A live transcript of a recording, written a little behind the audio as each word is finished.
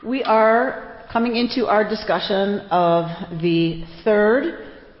We are coming into our discussion of the third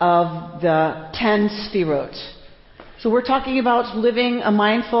of the 10 sfirot. So we're talking about living a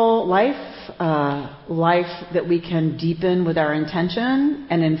mindful life, life that we can deepen with our intention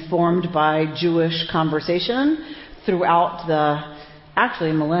and informed by Jewish conversation throughout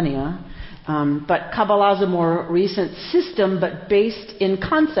the millennia. But Kabbalah is a more recent system, but based in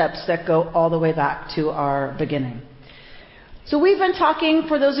concepts that go all the way back to our beginning. So we've been talking,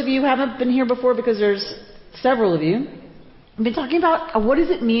 for those of you who haven't been here before, because there's several of you, we've been talking about what does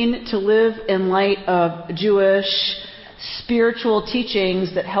it mean to live in light of Jewish spiritual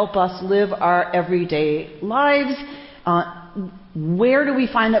teachings that help us live our everyday lives. Where do we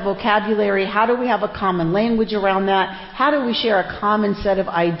find that vocabulary? How do we have a common language around that? How do we share a common set of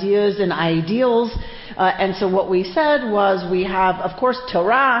ideas and ideals? And so what we said was we have, of course,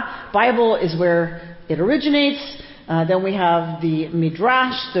 Torah. Bible is where it originates. Then we have the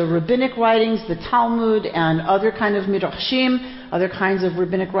Midrash, the rabbinic writings, the Talmud, and other kind of midrashim, other kinds of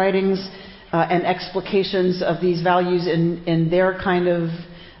rabbinic writings and explications of these values in their kind of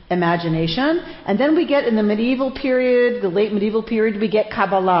imagination. And then we get in the medieval period, the late medieval period, we get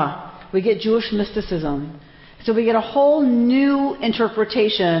Kabbalah. We get Jewish mysticism. So we get a whole new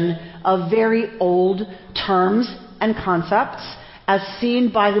interpretation of very old terms and concepts as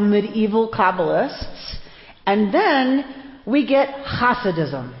seen by the medieval Kabbalists. And then we get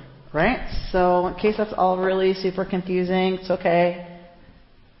Hasidism, right? So in case that's all really super confusing, it's okay.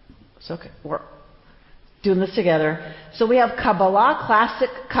 It's okay. We're doing this together. So we have Kabbalah. Classic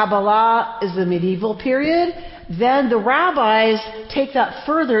Kabbalah is the medieval period. Then the rabbis take that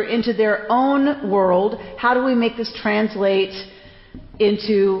further into their own world. How do we make this translate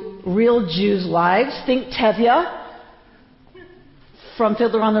into real Jews' lives? Think Tevye from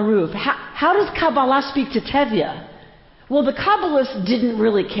Fiddler on the Roof. How does Kabbalah speak to Tevye? Well, the Kabbalists didn't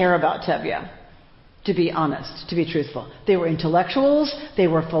really care about Tevye, to be honest, to be truthful. They were intellectuals, they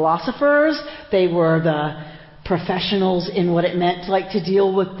were philosophers, they were the professionals in what it meant to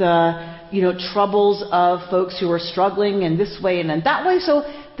deal with the troubles of folks who were struggling in this way and in that way. So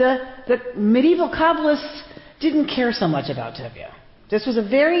the medieval Kabbalists didn't care so much about Tevye. This was a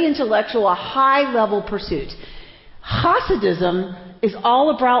very intellectual, a high-level pursuit. Hasidism is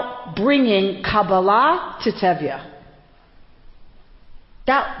all about bringing Kabbalah to Tevye.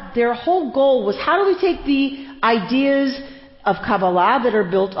 Their whole goal was, how do we take the ideas of Kabbalah that are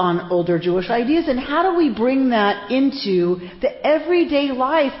built on older Jewish ideas, and how do we bring that into the everyday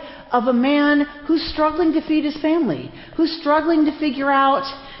life of a man who's struggling to feed his family, who's struggling to figure out,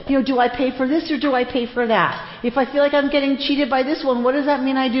 do I pay for this or do I pay for that? If I feel like I'm getting cheated by this one, what does that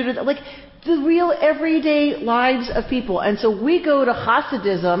mean I do to that? The real everyday lives of people. And so we go to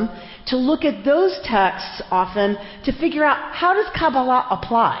Hasidism to look at those texts often to figure out, how does Kabbalah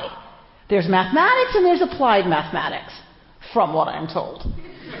apply? There's mathematics and there's applied mathematics, from what I'm told.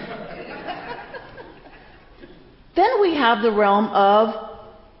 Then we have the realm of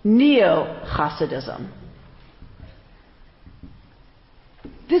Neo-Hasidism.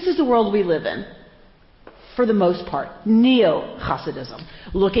 This is the world we live in, for the most part. Neo-Hasidism.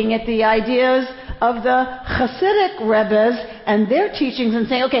 Looking at the ideas of the Hasidic Rebbes and their teachings and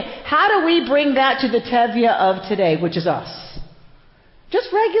saying, okay, how do we bring that to the Tevye of today, which is us?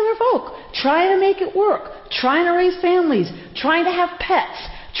 Just regular folk, trying to make it work, trying to raise families, trying to have pets,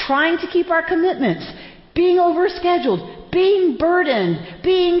 trying to keep our commitments, being overscheduled, being burdened,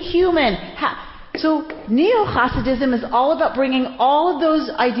 being human. So Neo-Hasidism is all about bringing all of those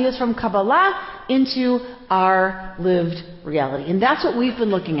ideas from Kabbalah into our lived reality. And that's what we've been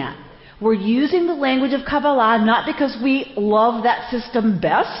looking at. We're using the language of Kabbalah not because we love that system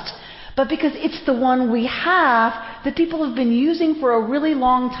best, but because it's the one we have that people have been using for a really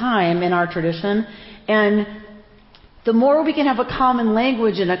long time in our tradition. And the more we can have a common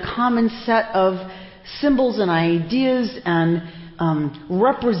language and a common set of symbols and ideas and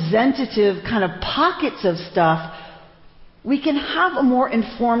representative kind of pockets of stuff, we can have a more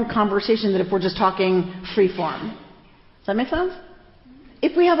informed conversation than if we're just talking free form. Does that make sense?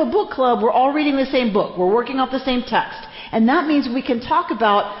 If we have a book club, we're all reading the same book. We're working off the same text. And that means we can talk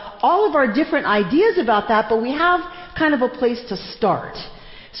about all of our different ideas about that, but we have kind of a place to start.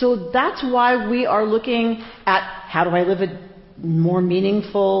 So that's why we are looking at, how do I live a more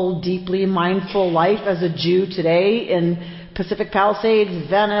meaningful, deeply mindful life as a Jew today in Pacific Palisades,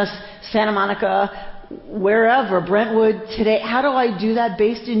 Venice, Santa Monica, wherever, Brentwood today. How do I do that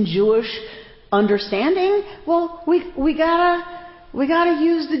based in Jewish understanding? Well, we gotta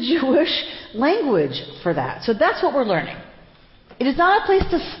use the Jewish language for that. So that's what we're learning. It is not a place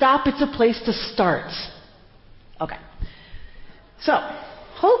to stop, it's a place to start. Okay. So,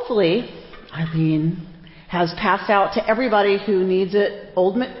 hopefully Eileen has passed out to everybody who needs it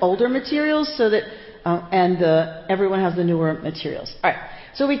older materials so that everyone has the newer materials. All right.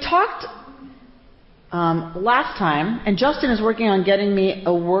 So we talked last time, and Justin is working on getting me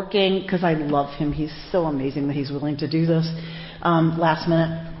a working, because I love him. He's so amazing that he's willing to do this last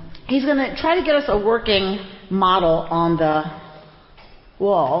minute. He's going to try to get us a working model on the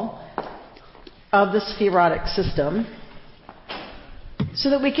wall of the spherotic system so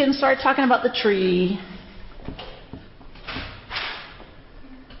that we can start talking about the tree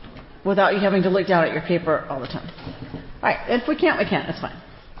without you having to look down at your paper all the time. All right, if we can't, we can't. It's fine.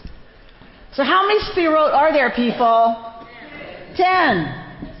 So how many spherot are there, people? 10.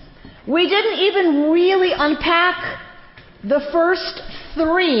 We didn't even really unpack the first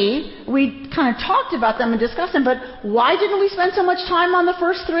 3. We kind of talked about them and discussed them, but why didn't we spend so much time on the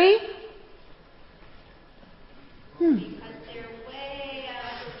first 3?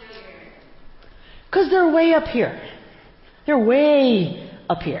 Because they're way up here. They're way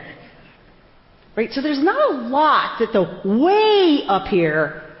up here. Right? So there's not a lot that the way up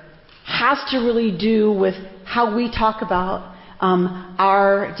here has to really do with how we talk about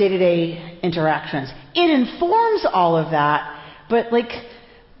our day-to-day interactions. It informs all of that, but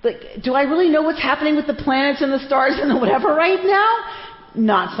do I really know what's happening with the planets and the stars and the whatever right now?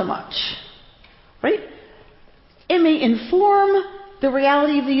 Not so much. Right? It may inform the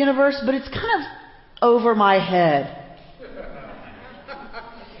reality of the universe, but it's kind of over my head.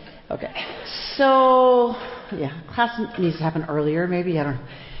 Okay. So, yeah, class needs to happen earlier, maybe. I don't know.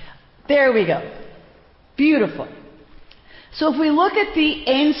 There we go. Beautiful. So if we look at the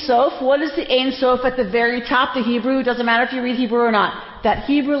Ein Sof, what is the Ein Sof at the very top? The Hebrew, it doesn't matter if you read Hebrew or not. That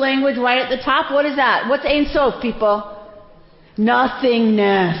Hebrew language right at the top, what is that? What's Ein Sof, people?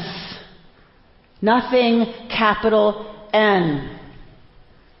 Nothingness. Nothing, capital N.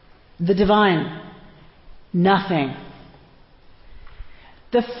 The divine. Nothing.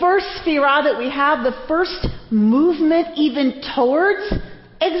 The first sphera that we have, the first movement even towards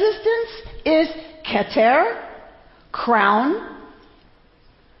existence is Keter, crown,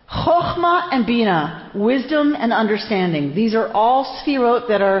 Chokhmah and Bina, wisdom and understanding. These are all sphirot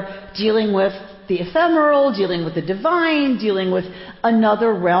that are dealing with the ephemeral, dealing with the divine, dealing with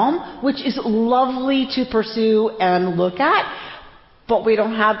another realm, which is lovely to pursue and look at. But we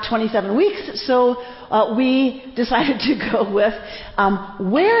don't have 27 weeks, so we decided to go with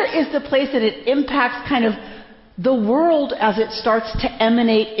where is the place that it impacts kind of the world as it starts to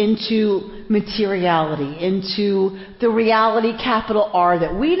emanate into materiality, into the reality, capital R,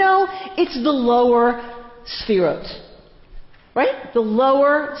 that we know. It's the lower sphirot. Right? The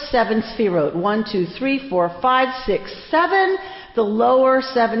lower 7 sphirot. 1, 2, 3, 4, 5, 6, 7. The lower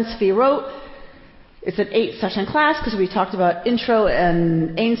 7 sphirot. It's an 8-session class because we talked about intro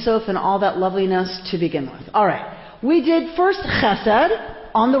and Ein Sof and all that loveliness to begin with. All right. We did first Chesed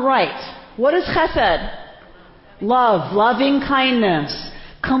on the right. What is Chesed? Love, loving kindness.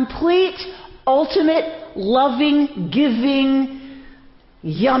 Complete, ultimate, loving, giving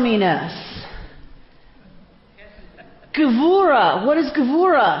yumminess. Gevura. What is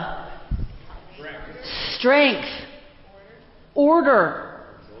Gevura? Strength. Order.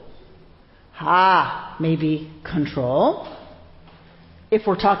 Maybe control. If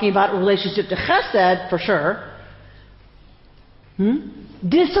we're talking about a relationship to Chesed, for sure.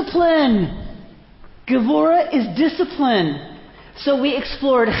 Discipline. Gevura is discipline. So we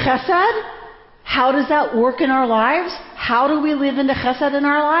explored Chesed. How does that work in our lives? How do we live into Chesed in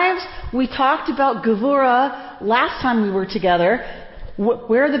our lives? We talked about Gevura last time we were together.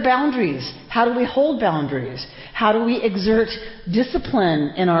 Where are the boundaries? How do we hold boundaries? How do we exert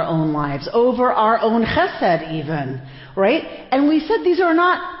discipline in our own lives, over our own Chesed even, right? And we said these are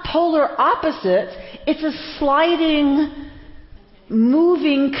not polar opposites. It's a sliding,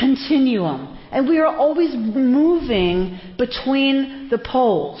 moving continuum. And we are always moving between the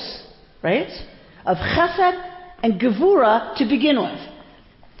poles, right? Of Chesed and Gevura to begin with.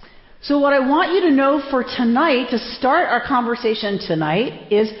 So what I want you to know for tonight, to start our conversation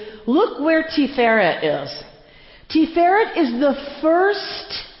tonight, is look where Tiferet is. Tiferet is the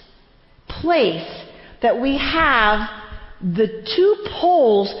first place that we have the 2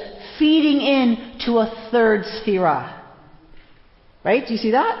 poles feeding in to a third sphera. Right? Do you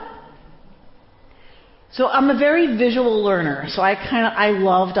see that? So I'm a very visual learner, so I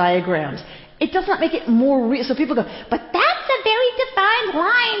love diagrams. It does not make it more real. So people go, but that's a very defined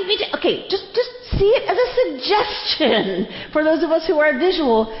line. Okay, just see it as a suggestion for those of us who are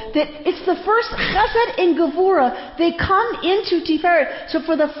visual, that it's the first Chesed and Gevura. They come into Tiferet. So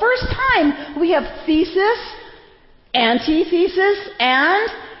for the first time, we have thesis antithesis, and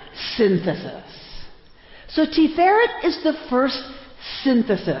synthesis. So Tiferet is the first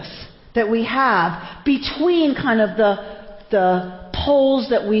synthesis that we have between kind of the poles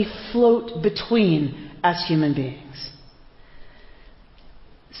that we float between as human beings.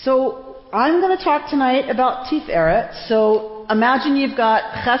 So I'm going to talk tonight about Tiferet. So imagine you've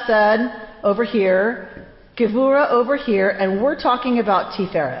got Chesed over here, Gevura over here, and we're talking about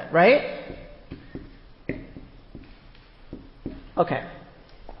Tiferet, right? Okay.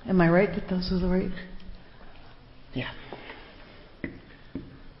 Am I right that those are the right? Yeah.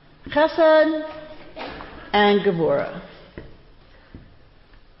 Chesed and Gevura.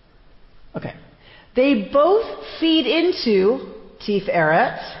 Okay. They both feed into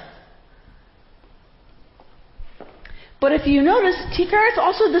Tiferet. But if you notice, Tiferet is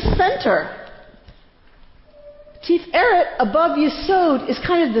also the center. Tiferet above Yesod is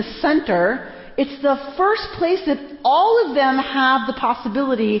kind of the center. It's the first place that all of them have the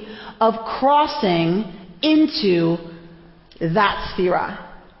possibility of crossing into that Sphira.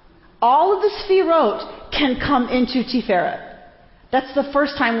 All of the Sphirot can come into Tiferet. That's the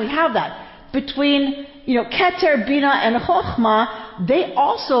first time we have that. Between, Keter, Bina, and Chochmah, they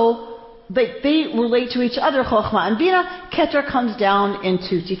also, they relate to each other, Chochmah and Bina. Keter comes down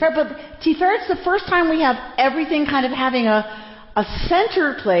into Tiferet. But Tiferet's the first time we have everything kind of having a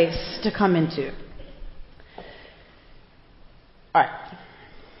center place to come into. Alright.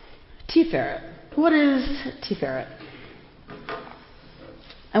 Tiferet. What is Tiferet?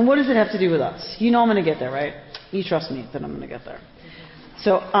 And what does it have to do with us? You know I'm going to get there, right? You trust me that I'm going to get there.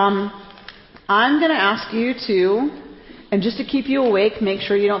 So, I'm going to ask you to, and just to keep you awake, make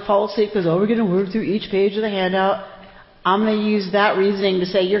sure you don't fall asleep because, we're going to work through each page of the handout. I'm going to use that reasoning to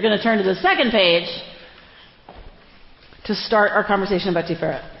say you're going to turn to the second page to start our conversation about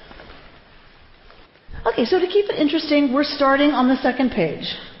Tiferet. Okay, so to keep it interesting, we're starting on the second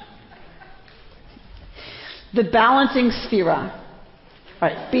page. The balancing Sphira.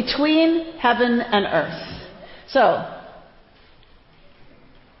 Right, between heaven and earth. So,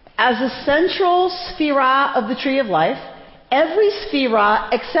 as a central Sphira of the tree of life, every Sphira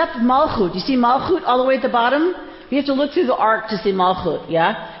except Malchut. You see Malchut all the way at the bottom? You have to look through the ark to see Malchut,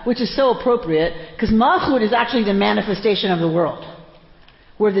 yeah? Which is so appropriate, because Malchut is actually the manifestation of the world,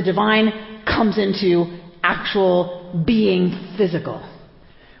 where the divine comes into actual being physical.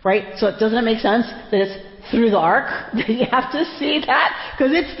 Right? So doesn't it make sense that it's through the ark? You have to see that,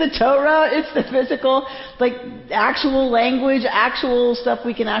 because it's the Torah, it's the physical, like actual language, actual stuff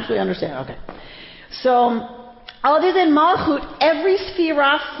we can actually understand. Okay. So, other than Malchut, every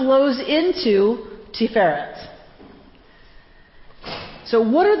Sphira flows into Tiferet. So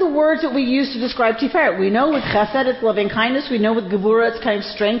what are the words that we use to describe Tiferet? We know with Chesed it's loving kindness. We know with Gevura it's kind of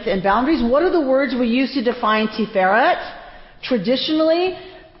strength and boundaries. What are the words we use to define Tiferet? Traditionally,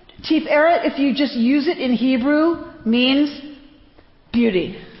 Tiferet, if you just use it in Hebrew, means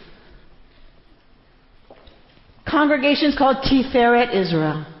beauty. Congregations called Tiferet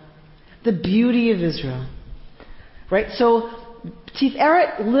Israel. The beauty of Israel. Right? So,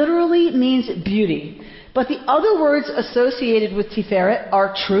 Tiferet literally means beauty. But the other words associated with Tiferet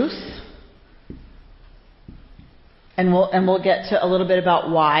are truth. And we'll get to a little bit about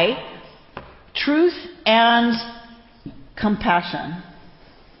why. Truth and compassion.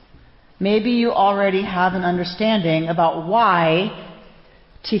 Maybe you already have an understanding about why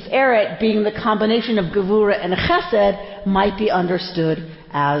Tiferet, being the combination of Gevura and Chesed, might be understood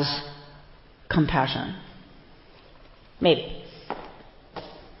as compassion. Maybe.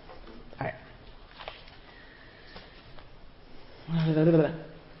 All right.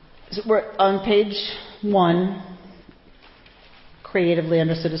 So we're on page 1, creatively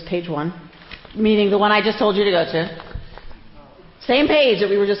understood as page 1, meaning the one I just told you to go to. Same page that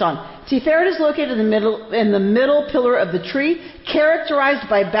we were just on. Tiferet is located in the middle pillar of the tree, characterized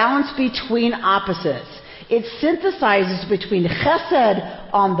by balance between opposites. It synthesizes between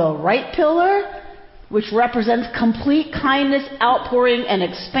Chesed on the right pillar, which represents complete kindness, outpouring, and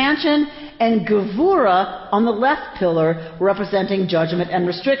expansion, and Gevura on the left pillar, representing judgment and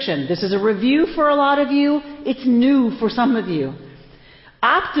restriction. This is a review for a lot of you. It's new for some of you.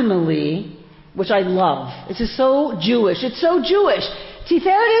 Optimally, which I love. This is so Jewish. It's so Jewish.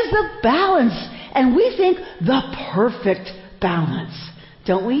 Tiferet is the balance. And we think the perfect balance.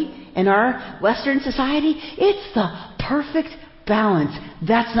 Don't we? In our Western society, it's the perfect balance.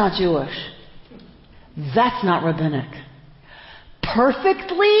 That's not Jewish. That's not rabbinic.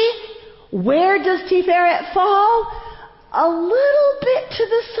 Perfectly, where does Tiferet fall? A little bit to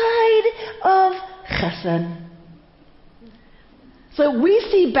the side of Chesed. So we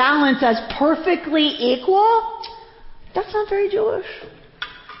see balance as perfectly equal. That's not very Jewish.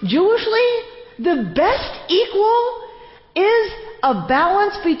 Jewishly, the best equal is a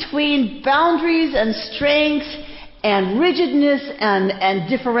balance between boundaries and strengths and rigidness and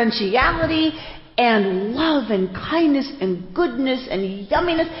differentiality and love and kindness and goodness and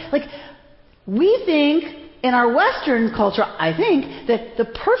yumminess. Like, we think in our Western culture, I think, that the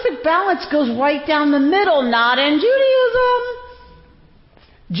perfect balance goes right down the middle, not in Judaism.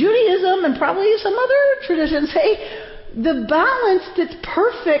 Judaism and probably some other traditions say the balance that's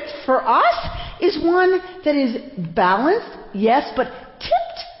perfect for us is one that is balanced, yes, but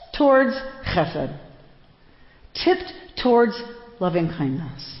tipped towards chesed. Tipped towards loving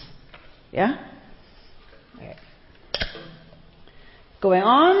kindness. Yeah? Okay. Going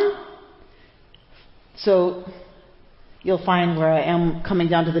on. So you'll find where I am coming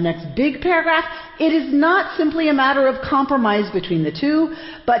down to the next big paragraph. It is not simply a matter of compromise between the two,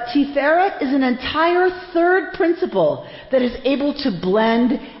 but Tiferet is an entire third principle that is able to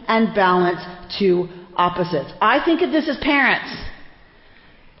blend and balance two opposites. I think of this as parents.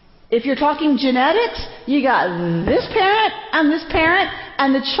 If you're talking genetics, you got this parent, and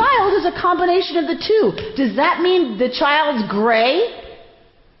the child is a combination of the two. Does that mean the child's gray?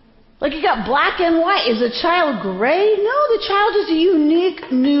 Like, you got black and white. Is the child gray? No, the child is a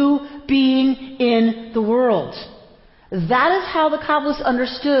unique new being in the world. That is how the Kabbalists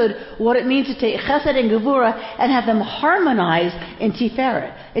understood what it means to take Chesed and Gevura and have them harmonize in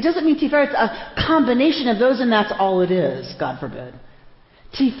Tiferet. It doesn't mean Tiferet's a combination of those and that's all it is, God forbid.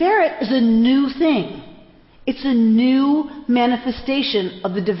 Tiferet is a new thing. It's a new manifestation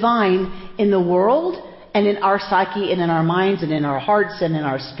of the divine in the world and in our psyche and in our minds and in our hearts and in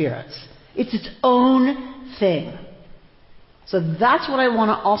our spirits. It's its own thing. So that's what I want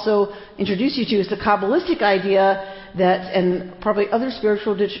to also introduce you to, is the Kabbalistic idea that, and probably other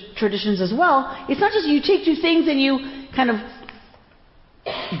spiritual traditions as well, it's not just you take two things and you kind of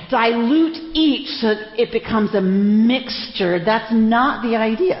dilute each so that it becomes a mixture. That's not the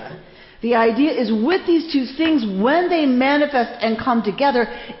idea. The idea is with these two things, when they manifest and come together,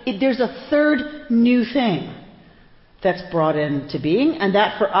 there's a third new thing that's brought into being, and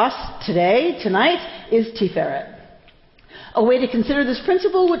that for us tonight, is Tiferet. A way to consider this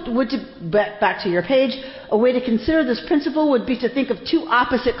principle back to your page, a way to consider this principle would be to think of two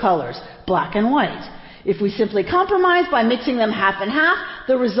opposite colors, black and white. If we simply compromise by mixing them half and half,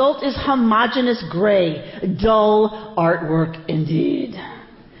 the result is homogeneous gray, dull artwork indeed.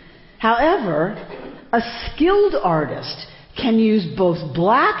 However, a skilled artist can use both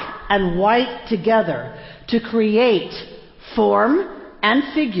black and white together to create form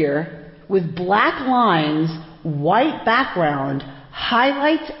and figure with black lines, white background,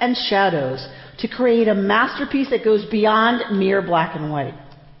 highlights and shadows to create a masterpiece that goes beyond mere black and white.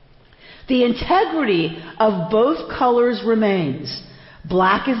 The integrity of both colors remains.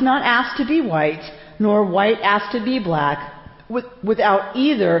 Black is not asked to be white, nor white asked to be black. Without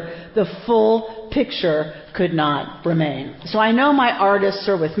either, the full picture could not remain. So I know my artists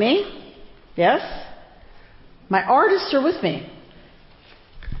are with me. Yes? My artists are with me.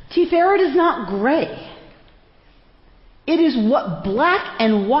 Tiferet is not gray. It is what black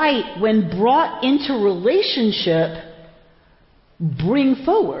and white, when brought into relationship, bring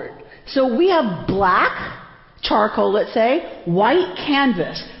forward. So we have black, charcoal, let's say, white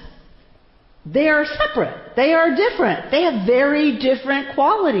canvas. They are separate. They are different. They have very different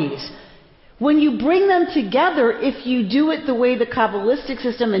qualities. When you bring them together, if you do it the way the Kabbalistic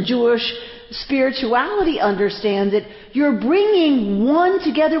system and Jewish spirituality understands it, you're bringing one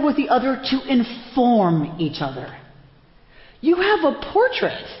together with the other to inform each other. You have a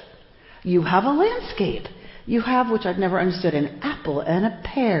portrait. You have a landscape. You have, which I've never understood, an apple and a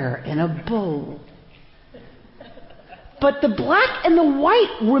pear and a bowl. But the black and the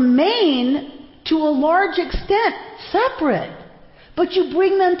white remain, to a large extent, separate. But you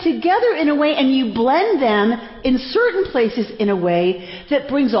bring them together in a way, and you blend them in certain places in a way that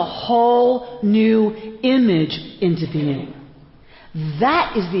brings a whole new image into being.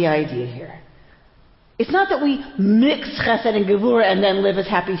 That is the idea here. It's not that we mix chesed and gevura and then live as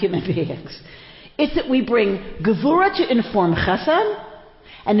happy human beings. It's that we bring gevura to inform chesed,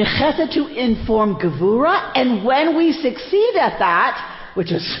 and the chesed to inform gevura, and when we succeed at that,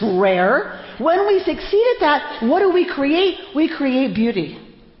 which is rare, when we succeed at that, what do we create? We create beauty.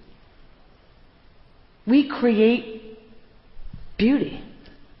 We create beauty.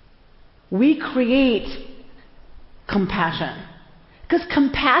 We create compassion. Because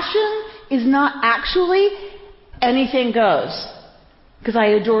compassion is not actually anything goes. Because I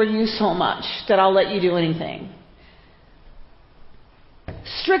adore you so much that I'll let you do anything.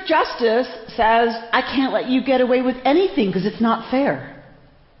 Strict justice says, I can't let you get away with anything because it's not fair.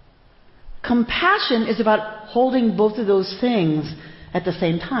 Compassion is about holding both of those things at the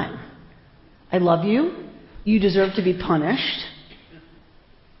same time. I love you. You deserve to be punished.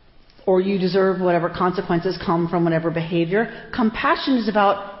 Or you deserve whatever consequences come from whatever behavior. Compassion is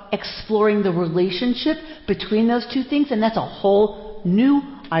about exploring the relationship between those two things, and that's a whole new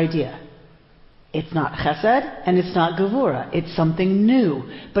idea. It's not chesed and it's not gevura. It's something new.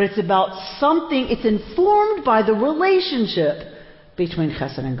 But it's about something, it's informed by the relationship between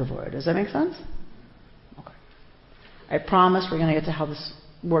chesed and gevura. Does that make sense? Okay. I promise we're going to get to how this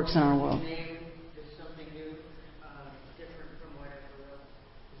works in our world.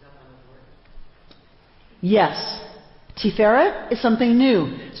 Yes. Tiferet is something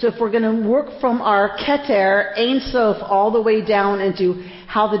new. So if we're going to work from our Keter, Ein Sof, all the way down into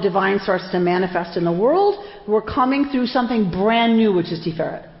how the divine starts to manifest in the world, we're coming through something brand new, which is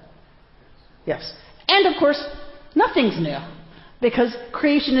Tiferet. Yes. And of course, nothing's new. Because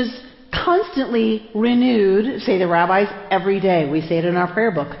creation is constantly renewed, say the rabbis, every day. We say it in our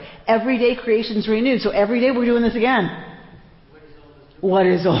prayer book. Every day creation's renewed. So every day we're doing this again. What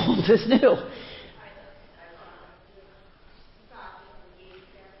is old is new.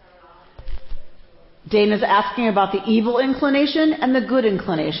 Dana's asking about the evil inclination and the good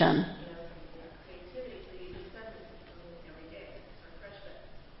inclination.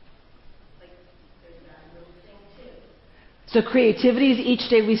 So creativity is each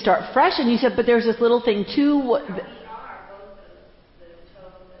day we start fresh, and you said, but there's this little thing too.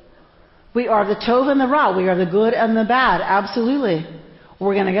 We are the tov and the ra. We are the good and the bad. Absolutely.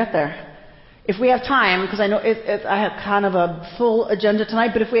 We're going to get there. If we have time, because I know I have kind of a full agenda tonight,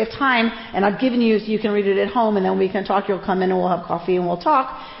 but if we have time, and I've given you, so you can read it at home, and then we can talk, you'll come in and we'll have coffee and we'll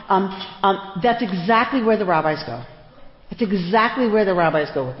talk, that's exactly where the rabbis go. That's exactly where the rabbis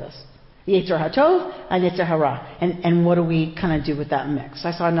go with this. Yetzer HaTov and Yetzer Hara. And what do we kind of do with that mix?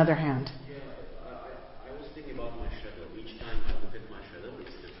 I saw another hand. Yeah, I was thinking about my shadow. Each time I look at my shadow,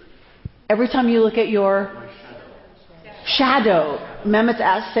 it's different. Every time you look at your shadow.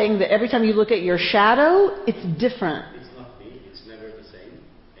 Mehmet's saying that every time you look at your shadow, it's different. It's not me, it's never the same,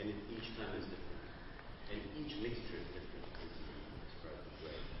 and each time is different. And each mixture is different.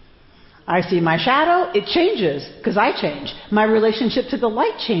 I see my shadow, it changes, because I change. My relationship to the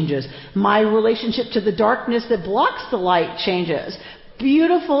light changes. My relationship to the darkness that blocks the light changes.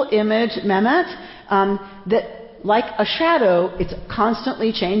 Beautiful image, Mehmet, that like a shadow, it's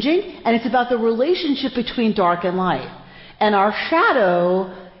constantly changing, and it's about the relationship between dark and light. And our shadow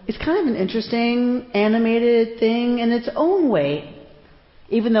is kind of an interesting animated thing in its own way.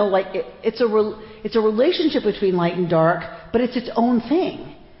 Even though it's a relationship between light and dark, but it's its own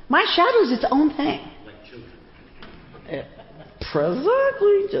thing. My shadow is its own thing. Like children.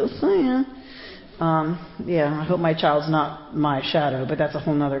 Exactly, just saying. I hope my child's not my shadow, but that's a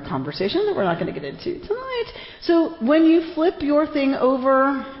whole other conversation that we're not going to get into tonight. So when you flip your thing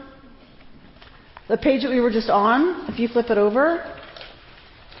over, the page that we were just on, if you flip it over,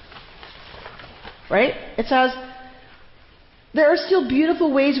 right, it says, there are still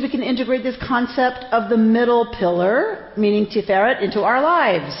beautiful ways we can integrate this concept of the middle pillar, meaning Tiferet, into our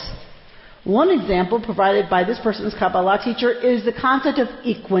lives. One example provided by this person's Kabbalah teacher is the concept of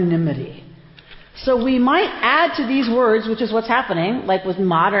equanimity. So we might add to these words, which is what's happening, like with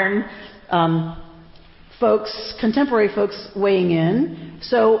modern folks, contemporary folks weighing in.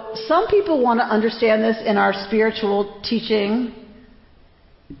 So some people want to understand this in our spiritual teaching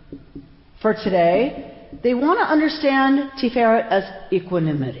for today. They want to understand Tiferet as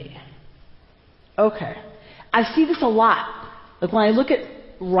equanimity. Okay. I see this a lot. Like when I look at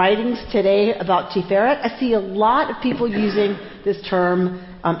writings today about Tiferet, I see a lot of people using this term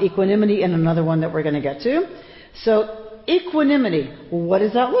equanimity and another one that we're going to get to. So equanimity, what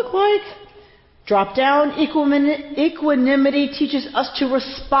does that look like? Drop down. Equanimity teaches us to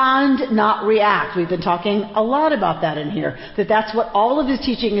respond, not react. We've been talking a lot about that in here. That's what all of this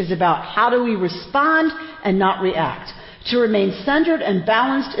teaching is about. How do we respond and not react? To remain centered and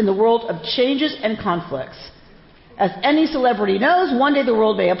balanced in the world of changes and conflicts. As any celebrity knows, one day the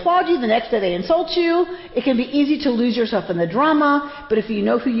world may applaud you, the next day they insult you. It can be easy to lose yourself in the drama, but if you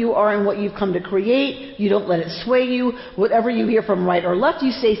know who you are and what you've come to create, you don't let it sway you. Whatever you hear from right or left,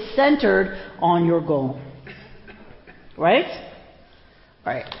 you stay centered on your goal. Right?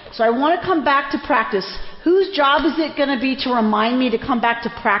 Right. So I want to come back to practice. Whose job is it going to be to remind me to come back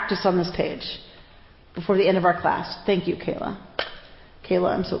to practice on this page before the end of our class? Thank you, Kayla.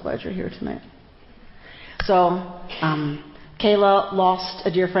 Kayla, I'm so glad you're here tonight. So, Kayla lost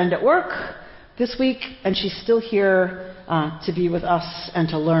a dear friend at work this week, and she's still here to be with us and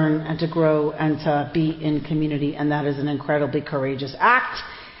to learn and to grow and to be in community. And that is an incredibly courageous act.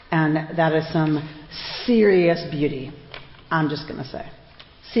 And that is some serious beauty. I'm just going to say.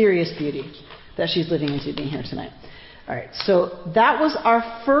 Serious beauty that she's living into being here tonight. All right, so that was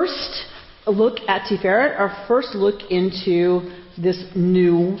our first look at Tiferet, our first look into this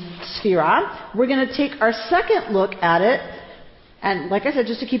new Sphira. We're going to take our second look at it. And like I said,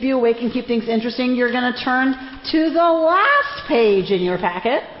 just to keep you awake and keep things interesting, you're going to turn to the last page in your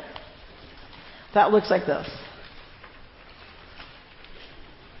packet. That looks like this.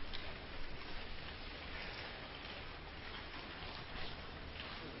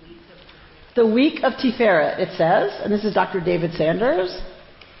 The week of Tiferet, it says, and this is Dr. David Sanders.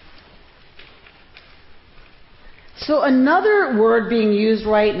 So another word being used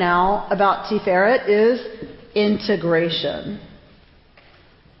right now about Tiferet is integration.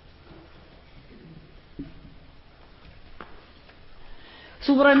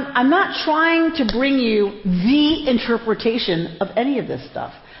 So what I'm not trying to bring you the interpretation of any of this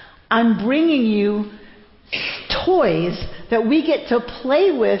stuff. I'm bringing you toys that we get to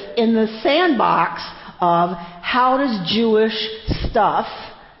play with in the sandbox of how does Jewish stuff,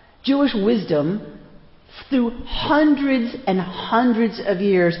 Jewish wisdom, through hundreds and hundreds of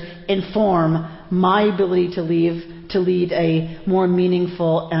years inform my ability to lead a more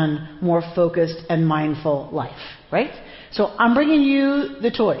meaningful and more focused and mindful life, right? So I'm bringing you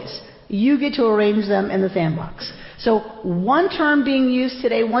the toys. You get to arrange them in the sandbox. So one term being used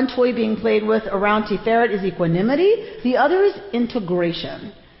today, one toy being played with around Tiferet is equanimity. The other is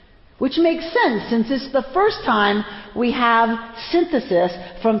integration, which makes sense since it's the first time we have synthesis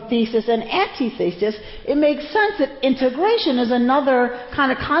from thesis and antithesis. It makes sense that integration is another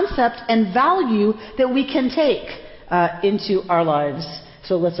kind of concept and value that we can take into our lives.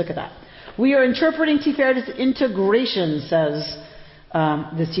 So let's look at that. We are interpreting Tiferet as integration, says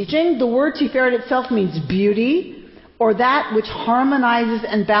this teaching. The word Tiferet itself means beauty, or that which harmonizes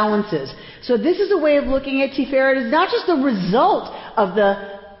and balances. So this is a way of looking at Tiferet as not just the result of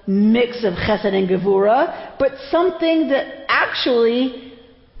the mix of Chesed and Gevura, but something that actually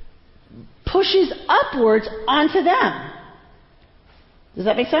pushes upwards onto them. Does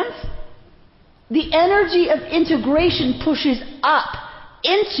that make sense? The energy of integration pushes up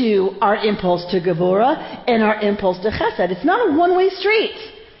into our impulse to Gevura and our impulse to Chesed. It's not a one-way street.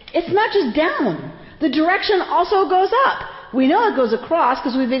 It's not just down. The direction also goes up. We know it goes across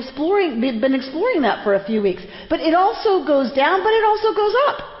because we've been exploring that for a few weeks. But it also goes down, but it also goes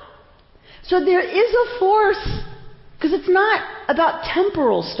up. So there is a force, because it's not about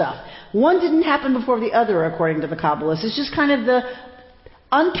temporal stuff. One didn't happen before the other, according to the Kabbalists. It's just kind of the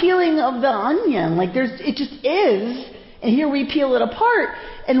unpeeling of the onion. Like it just is, and here we peel it apart.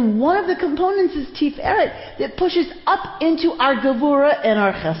 And one of the components is Tiferet that pushes up into our Gevura and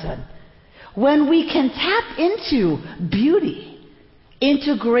our Chesed. When we can tap into beauty,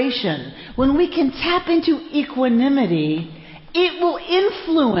 integration, when we can tap into equanimity, it will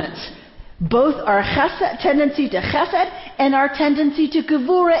influence both our chesed, tendency to chesed and our tendency to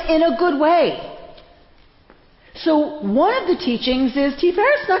gevura in a good way. So one of the teachings is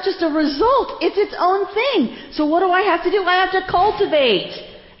Tiferet's not just a result, it's its own thing. So what do I have to do? I have to cultivate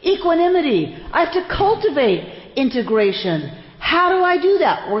equanimity. I have to cultivate integration. How do I do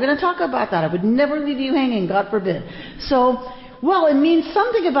that? We're going to talk about that. I would never leave you hanging, God forbid. So, well, it means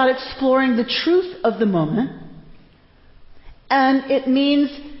something about exploring the truth of the moment. And it means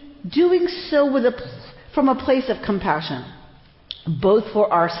doing so from a place of compassion, both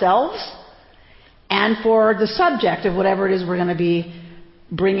for ourselves and for the subject of whatever it is we're going to be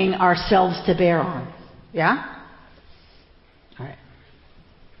bringing ourselves to bear on. Yeah? All right.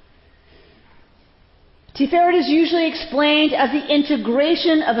 Tiferet is usually explained as the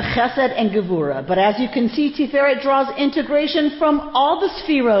integration of Chesed and Gevura. But as you can see, Tiferet draws integration from all the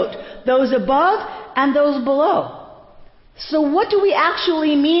Sfirot, those above and those below. So what do we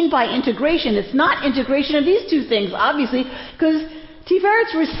actually mean by integration? It's not integration of these two things, obviously, because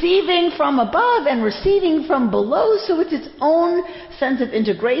Tiferet's receiving from above and receiving from below, so it's its own sense of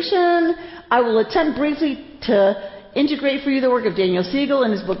integration. I will attempt briefly to integrate for you the work of Daniel Siegel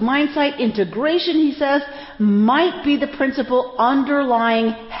in his book Mindsight. Integration, he says, might be the principle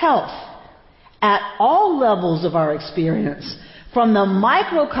underlying health at all levels of our experience, from the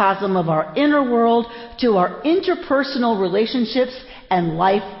microcosm of our inner world to our interpersonal relationships and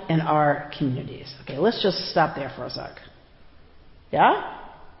life in our communities. Okay, let's just stop there for a sec. Yeah?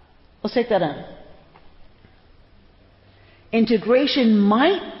 Let's take that in. Integration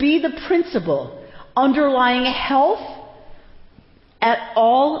might be the principle underlying health at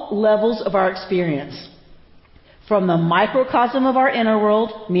all levels of our experience, from the microcosm of our inner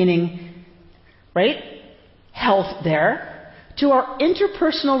world, meaning, right, health there, to our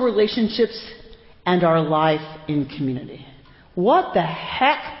interpersonal relationships and our life in community. What the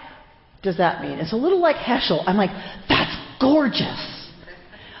heck does that mean? It's a little like Heschel. I'm like, that's gorgeous.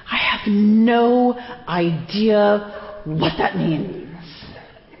 I have no idea what that means.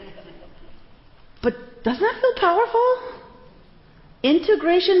 But doesn't that feel powerful?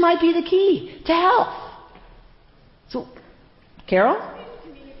 Integration might be the key to health. So, Carol?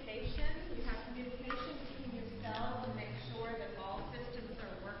 Communication. You have communication between yourselves to make sure that all systems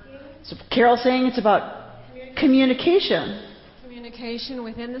are working. So Carol's saying it's about communication. Communication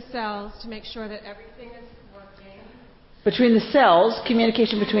within the cells to make sure that everything is working. Between the cells,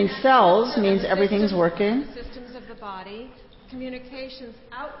 communication between cells means everything's working. Systems of the body. Communications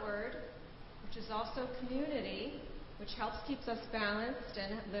outward, which is also community, which helps keeps us balanced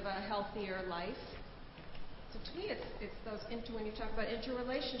and live a healthier life. So to me, it's those when you talk about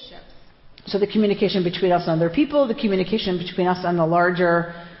interrelationships. So the communication between us and other people, the communication between us and the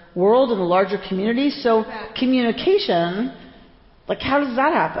larger world and the larger community. So communication, like how does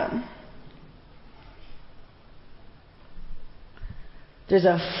that happen? There's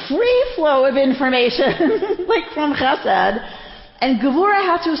a free flow of information, like from Chesed. And Gevura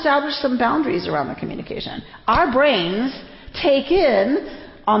had to establish some boundaries around the communication. Our brains take in,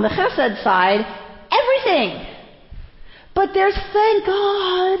 on the Chesed side, everything. But there's, thank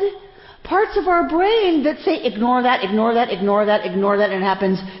God, parts of our brain that say, ignore that, ignore that, ignore that, ignore that, and it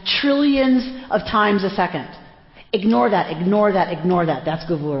happens trillions of times a second. Ignore that, ignore that, ignore that. That's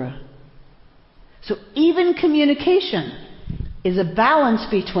Gevura. So even communication is a balance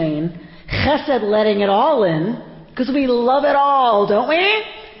between Chesed letting it all in, because we love it all, don't we?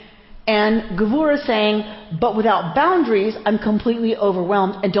 And Gevura saying, but without boundaries, I'm completely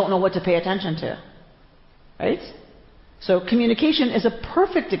overwhelmed and don't know what to pay attention to. Right? So communication is a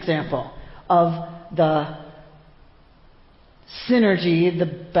perfect example of the synergy,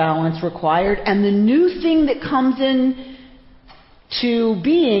 the balance required, and the new thing that comes in to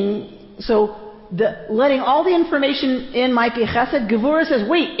being. So letting all the information in might be Chesed. Gevura says,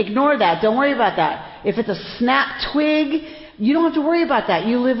 wait, ignore that. Don't worry about that. If it's a snap twig, you don't have to worry about that.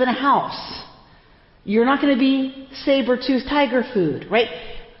 You live in a house. You're not going to be saber-toothed tiger food, right?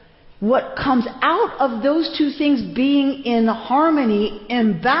 What comes out of those two things being in harmony,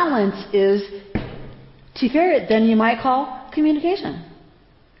 in balance, is Tiferet, then you might call communication.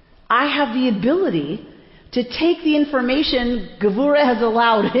 I have the ability to take the information Gevura has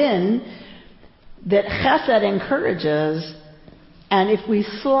allowed in, that Chesed encourages, and if we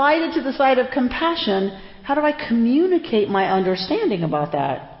slide it to the side of compassion, how do I communicate my understanding about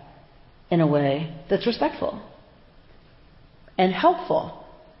that in a way that's respectful and helpful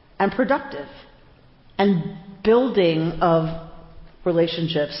and productive and building of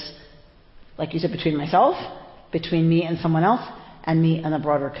relationships, like you said, between myself, between me and someone else, and me and the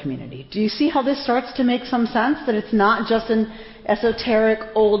broader community. Do you see how this starts to make some sense? That it's not just an esoteric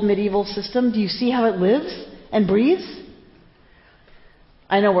old medieval system. Do you see how it lives and breathes?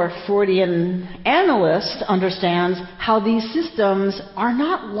 I know our Freudian analyst understands how these systems are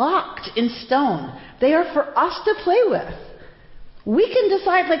not locked in stone. They are for us to play with. We can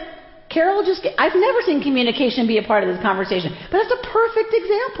decide, like Carol I've never seen communication be a part of this conversation, but that's a perfect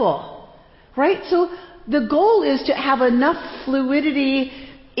example, right? So the goal is to have enough fluidity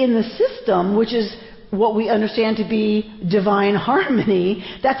in the system, which is what we understand to be divine harmony.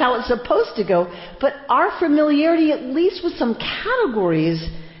 That's how it's supposed to go. But our familiarity, at least with some categories,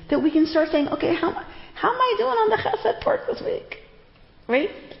 that we can start saying, okay, how am I doing on the Chesed part this week? Right?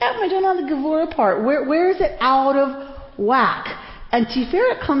 How am I doing on the Gevura part? Where is it out of whack? And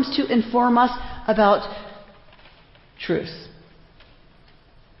Tiferet comes to inform us about truth.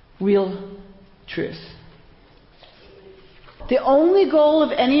 Real truth. The only goal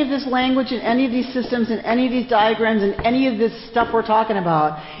of any of this language and any of these systems and any of these diagrams and any of this stuff we're talking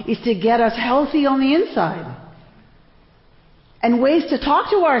about is to get us healthy on the inside. And ways to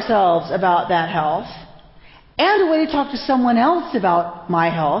talk to ourselves about that health, and a way to talk to someone else about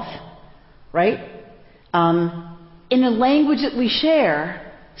my health, right? In a language that we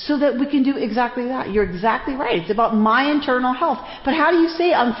share, so that we can do exactly that. You're exactly right. It's about my internal health. But how do you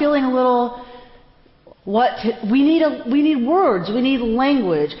say, I'm feeling a little... We need words, we need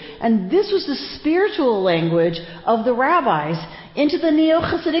language. And this was the spiritual language of the rabbis into the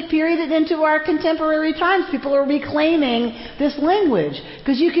Neo-Hasidic period and into our contemporary times. People are reclaiming this language.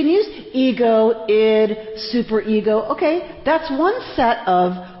 Because you can use ego, id, superego. Okay, that's one set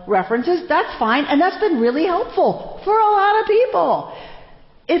of references. That's fine. And that's been really helpful for a lot of people.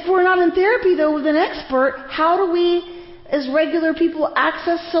 If we're not in therapy, though, with an expert, how do we, as regular people,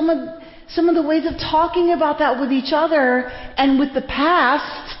 access some of the ways of talking about that with each other and with the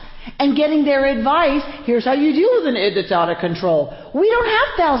past and getting their advice? Here's how you deal with an id that's out of control. We don't have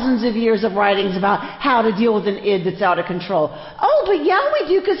thousands of years of writings about how to deal with an id that's out of control. Oh, but yeah, we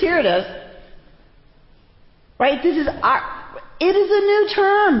do, because here it is. Right? It is a new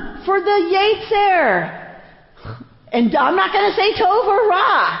term for the Yetzer. And I'm not going to say Tov or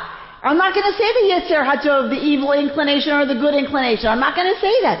Ra. I'm not going to say the Yetzer HaTov, the evil inclination or the good inclination. I'm not going to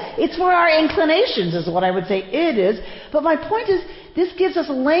say that. It's for our inclinations is what I would say it is. But my point is, this gives us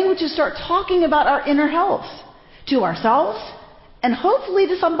a language to start talking about our inner health to ourselves and hopefully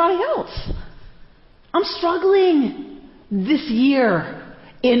to somebody else. I'm struggling this year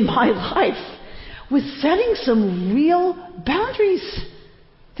in my life with setting some real boundaries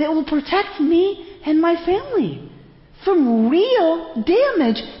that will protect me and my family from real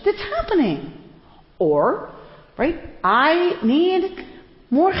damage that's happening. Or, right, I need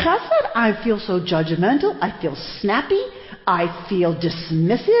more chesed. I feel so judgmental. I feel snappy. I feel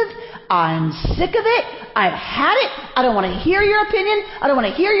dismissive. I'm sick of it. I've had it. I don't want to hear your opinion. I don't want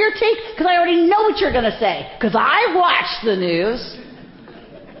to hear your take because I already know what you're going to say because I watched the news.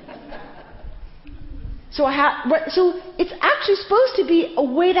 So it's actually supposed to be a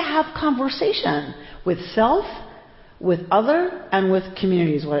way to have conversation with self, with other, and with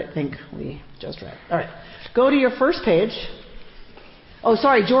community is what I think we just read. All right. Go to your first page. Oh,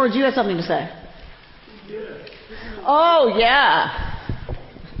 sorry, George, you had something to say. Yeah. Oh, yeah.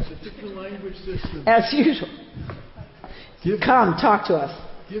 It's a different language system. As usual. Come, talk to us.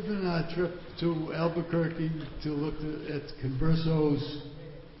 Given our trip to Albuquerque to look at conversos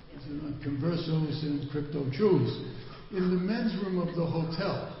and crypto Jews, in the men's room of the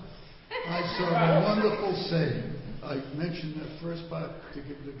hotel, I saw a wonderful saying. I mentioned that first part to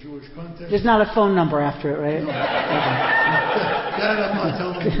give the Jewish context. There's not a phone number after it, right? No, that I'm not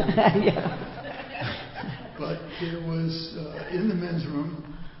telling you. Yeah. But there was, in the men's room,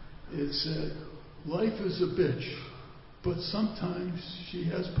 it said, life is a bitch, but sometimes she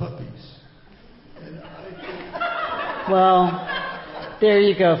has puppies. And I think... Well, there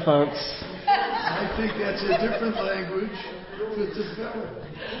you go, folks. I think that's a different language for Tiferet.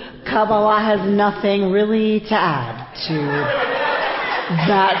 Kabbalah has nothing really to add to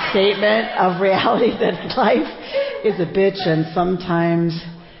that statement of reality that life is a bitch and sometimes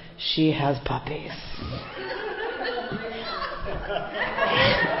she has puppies.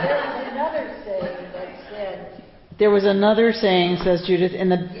 There was another saying, says Judith, in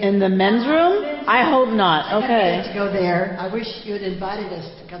the men's room? I hope not. Okay. To go there. I wish you had invited us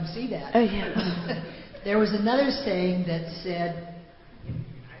to come see that. Oh, yeah. There was another saying that said,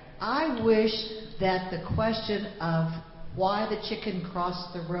 I wish that the question of why the chicken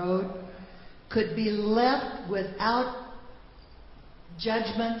crossed the road could be left without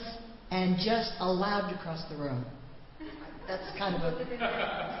judgments and just allowed to cross the road. That's kind of a...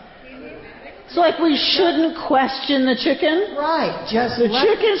 So like we shouldn't question the chicken? Right. Just the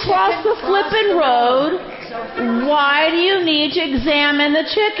chicken crossed the flippin' road. Why do you need to examine the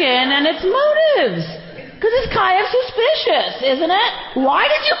chicken and its motives? Because it's kind of suspicious, isn't it? Why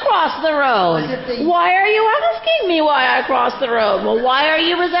did you cross the road? Why are you asking me why I crossed the road? Well, why are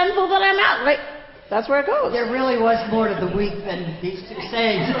you resentful that I'm out? Right? That's where it goes. There really was more to the week than these two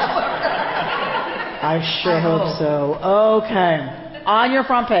sayings. I sure hope so. Okay. On your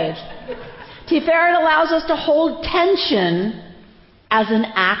front page. Tiferet allows us to hold tension as an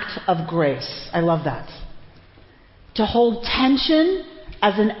act of grace. I love that. To hold tension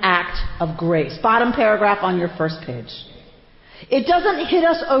as an act of grace. Bottom paragraph on your first page. It doesn't hit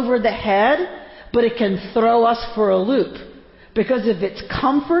us over the head, but it can throw us for a loop because of its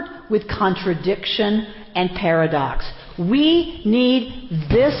comfort with contradiction and paradox. We need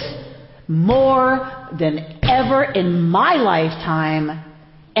this more than ever in my lifetime,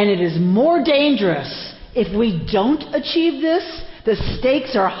 and it is more dangerous if we don't achieve this. The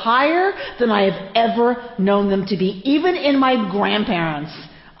stakes are higher than I have ever known them to be, even in my grandparents'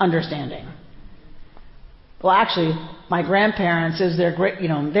 understanding. Well, actually, my grandparents is their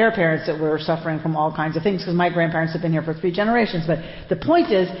parents that were suffering from all kinds of things because my grandparents have been here for 3 generations. But the point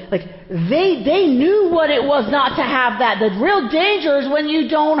is, like, they knew what it was not to have that. The real danger is when you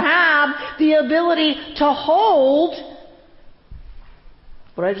don't have the ability to hold,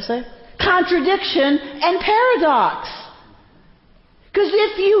 what did I just say? Contradiction and paradox. Because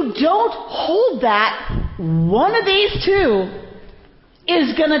if you don't hold that, one of these two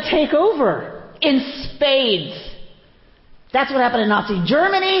is going to take over in spades. That's what happened in Nazi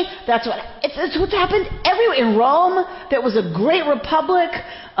Germany. It's what's happened everywhere. In Rome, that was a great republic,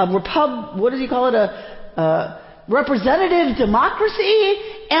 what does he call it? A representative democracy,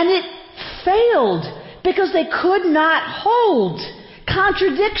 and it failed because they could not hold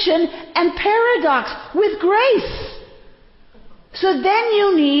contradiction and paradox with grace. So then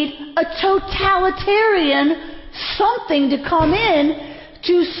you need a totalitarian something to come in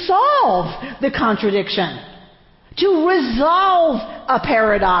to solve the contradiction, to resolve a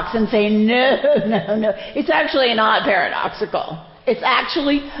paradox and say, no, it's actually not paradoxical. It's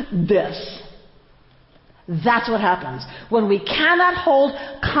actually this. That's what happens when we cannot hold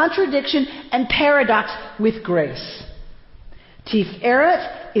contradiction and paradox with grace.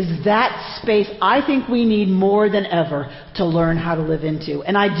 Tiferet is that space I think we need more than ever to learn how to live into.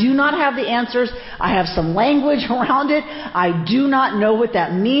 And I do not have the answers. I have some language around it. I do not know what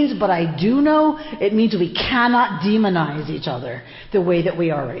that means, but I do know it means we cannot demonize each other the way that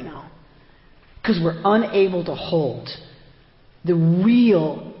we are right now. Because we're unable to hold the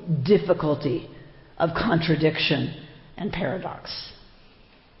real difficulty of contradiction and paradox.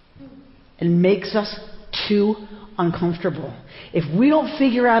 It makes us too uncomfortable. If we don't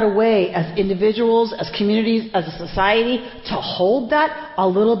figure out a way as individuals, as communities, as a society to hold that a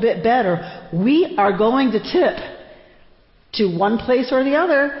little bit better, we are going to tip to one place or the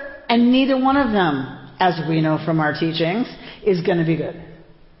other, and neither one of them, as we know from our teachings, is going to be good.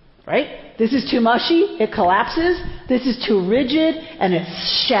 Right? This is too mushy, it collapses. This is too rigid, and it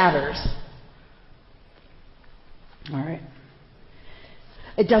shatters. All right.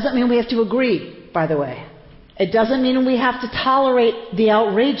 It doesn't mean we have to agree, by the way. It doesn't mean we have to tolerate the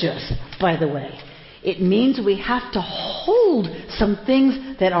outrageous, by the way. It means we have to hold some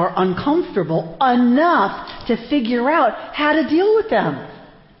things that are uncomfortable enough to figure out how to deal with them.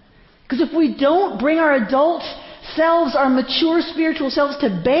 Because if we don't bring our adult selves, our mature spiritual selves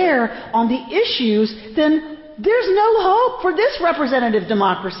to bear on the issues, then there's no hope for this representative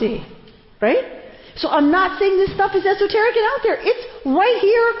democracy. Right? So I'm not saying this stuff is esoteric and out there. It's right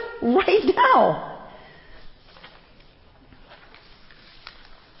here, right now.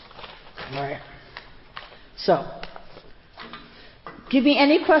 All right. So, give me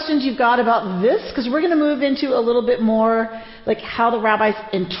any questions you've got about this, because we're going to move into a little bit more like how the rabbis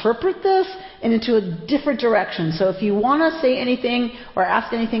interpret this and into a different direction. So if you want to say anything or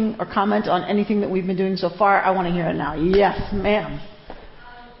ask anything or comment on anything that we've been doing so far, I want to hear it now. Yes, ma'am.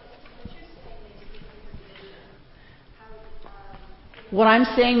 What I'm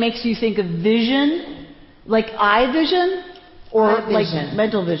saying makes you think of vision, like eye vision? Or eye like vision.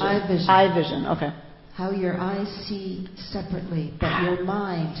 mental vision? Eye vision. Eye vision, okay. How your eyes see separately, but your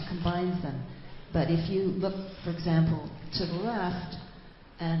mind combines them. But if you look, for example, to the left,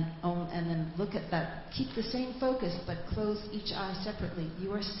 and then look at that, keep the same focus, but close each eye separately,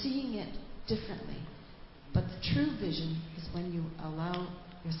 you are seeing it differently. But the true vision is when you allow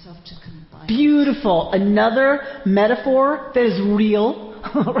yourself to combine. Beautiful. Another metaphor that is real,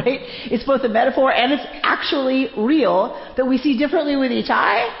 right? It's both a metaphor and it's actually real, that we see differently with each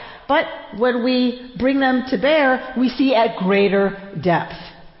eye, but when we bring them to bear, we see at greater depth.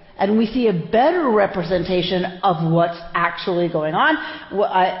 And we see a better representation of what's actually going on.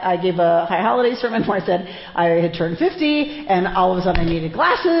 I gave a high holiday sermon where I said I had turned 50 and all of a sudden I needed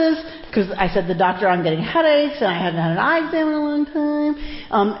glasses because I said to the doctor I'm getting headaches and I hadn't had an eye exam in a long time.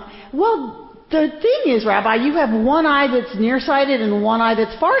 Well, the thing is, Rabbi, you have one eye that's nearsighted and one eye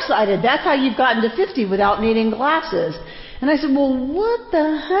that's farsighted. That's how you've gotten to 50 without needing glasses. And I said, well, what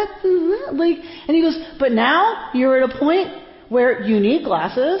the heck is that? Like, and he goes, but now you're at a point where you need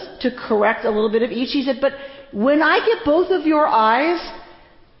glasses to correct a little bit of each. He said, but when I get both of your eyes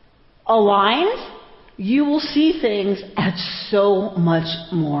aligned, you will see things at so much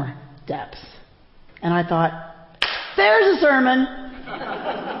more depth. And I thought, there's a sermon.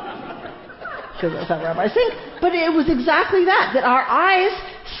 Because that's how rabbis think. But it was exactly that our eyes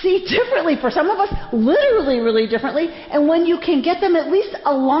see differently. For some of us, literally really differently. And when you can get them at least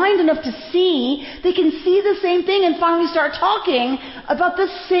aligned enough to see, they can see the same thing and finally start talking about the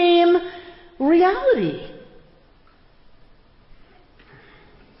same reality.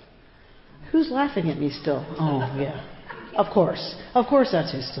 Who's laughing at me still? Oh, yeah. Of course. Of course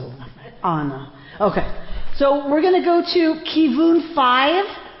that's who's still laughing. Anna. Okay. So we're going to go to Kivun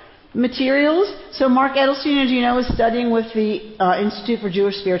 5. Materials. So Mark Edelstein, as you know, is studying with the Institute for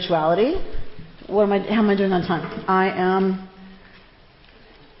Jewish Spirituality. How am I doing on time? I am.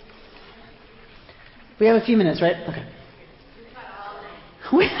 We have a few minutes, right? Okay.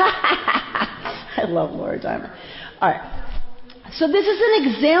 I love Laura Dimer. All right. So this is an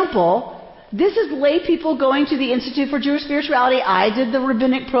example This is lay people going to the Institute for Jewish Spirituality. I did the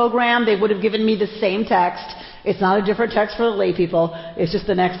rabbinic program. They would have given me the same text. It's not a different text for the lay people. It's just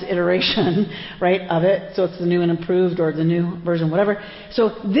the next iteration, right, of it. So it's the new and improved or the new version, whatever. So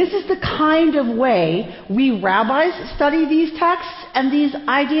this is the kind of way we rabbis study these texts and these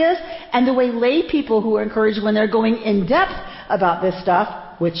ideas, and the way lay people who are encouraged when they're going in depth about this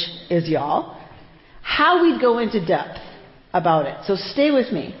stuff, which is y'all, how we'd go into depth about it. So stay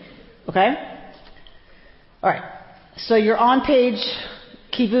with me, okay? All right. So you're on page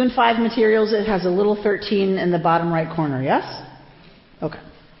Kivun 5 materials. It has a little 13 in the bottom right corner, yes? Okay.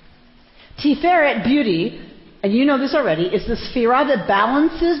 Tiferet, beauty, and you know this already, is the sphera that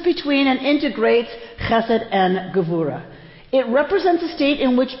balances between and integrates chesed and gevura. It represents a state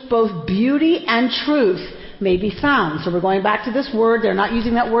in which both beauty and truth may be found. So we're going back to this word. They're not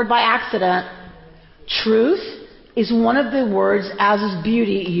using that word by accident. Truth is one of the words, as is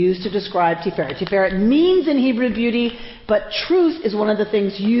beauty, used to describe Tiferet. Tiferet means in Hebrew beauty, but truth is one of the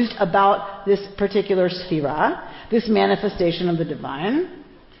things used about this particular sphera, this manifestation of the divine.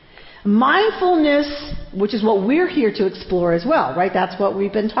 Mindfulness, which is what we're here to explore as well, right? That's what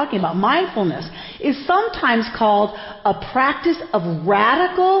we've been talking about. Mindfulness is sometimes called a practice of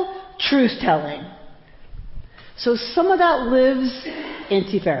radical truth-telling. So some of that lives in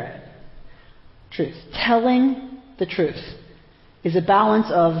Tiferet. Truth. Telling the truth is a balance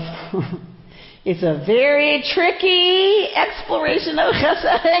of, it's a very tricky exploration of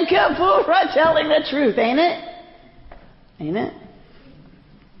chesed and gevura, telling the truth, ain't it? Ain't it?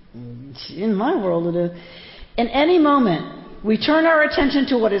 In my world it is. In any moment, we turn our attention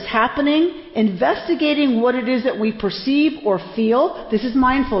to what is happening, investigating what it is that we perceive or feel. This is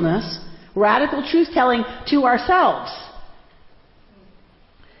mindfulness, radical truth-telling to ourselves.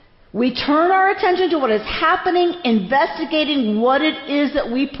 We turn our attention to what is happening, investigating what it is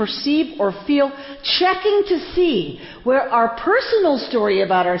that we perceive or feel, checking to see where our personal story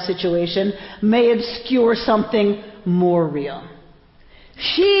about our situation may obscure something more real.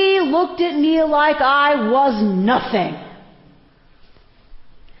 She looked at me like I was nothing.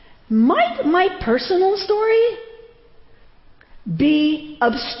 Might my personal story be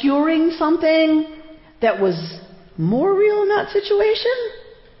obscuring something that was more real in that situation?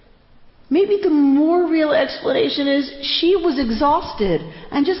 Maybe the more real explanation is she was exhausted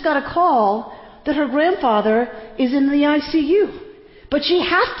and just got a call that her grandfather is in the ICU. But she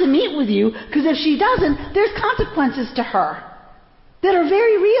has to meet with you because if she doesn't, there's consequences to her that are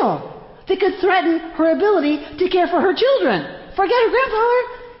very real. That could threaten her ability to care for her children. Forget her grandfather.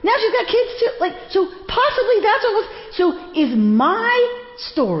 Now she's got kids too. So possibly that's what was. So is my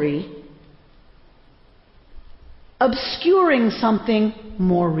story obscuring something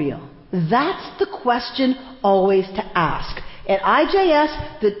more real? That's the question always to ask. At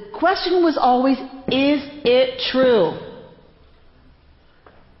IJS, the question was always, is it true?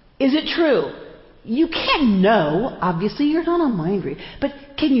 Is it true? You can't know. Obviously, you're not on mind read. But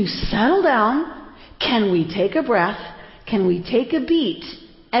can you settle down? Can we take a breath? Can we take a beat?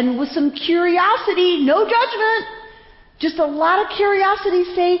 And with some curiosity, no judgment, just a lot of curiosity,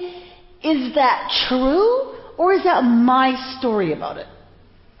 say, is that true? Or is that my story about it?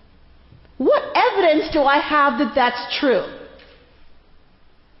 What evidence do I have that that's true?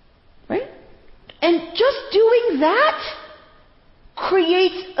 Right? And just doing that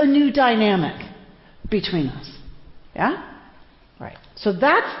creates a new dynamic between us. Yeah? Right. So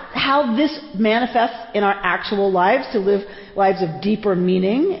that's how this manifests in our actual lives, to live lives of deeper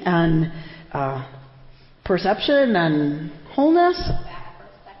meaning and perception and wholeness. Back for a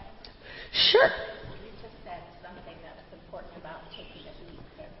second. Sure. You just said something that was important about taking a beat,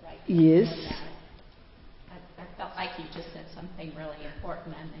 right? Yes. I felt like you just said something really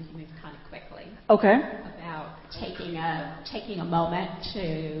important, and then you moved kind of quickly. Okay. About taking a moment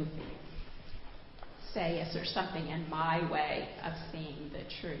to say, is there something in my way of seeing the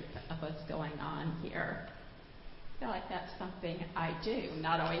truth of what's going on here? I feel like that's something I do,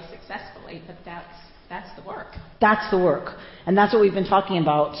 not always successfully, but that's the work. That's the work. And that's what we've been talking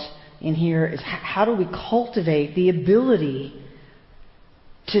about in here, is how do we cultivate the ability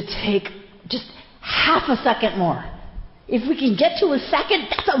to take just half a second more. If we can get to a second,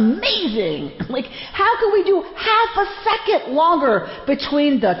 that's amazing. Like, how can we do half a second longer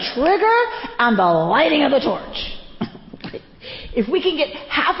between the trigger and the lighting of the torch? If we can get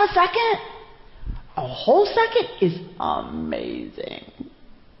half a second, a whole second is amazing.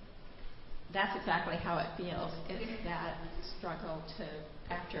 That's exactly how it feels. It's that struggle to,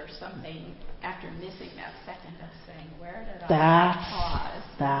 after missing that second of saying, where did I pause?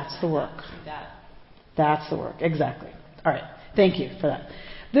 That's the work. That. That's the work, exactly. All right, thank you for that.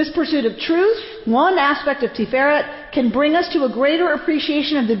 This pursuit of truth, one aspect of Tiferet, can bring us to a greater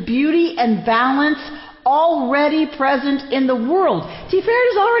appreciation of the beauty and balance already present in the world.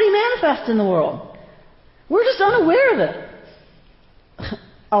 Tiferet is already manifest in the world. We're just unaware of it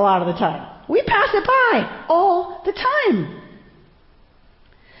a lot of the time. We pass it by all the time.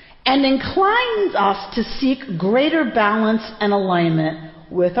 And inclines us to seek greater balance and alignment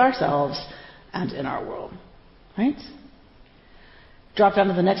with ourselves and in our world. Right? Drop down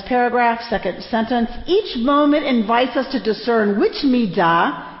to the next paragraph, second sentence. Each moment invites us to discern which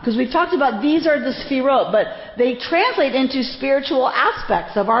midah, because we've talked about these are the sfirot, but they translate into spiritual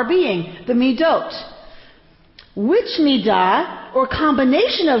aspects of our being, the midot. Which midah or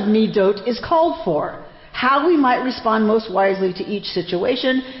combination of midot is called for? How we might respond most wisely to each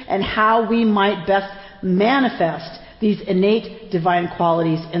situation, and how we might best manifest these innate divine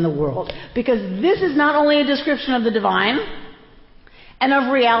qualities in the world. Because this is not only a description of the divine and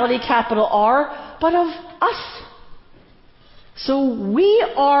of reality, capital R, but of us. So we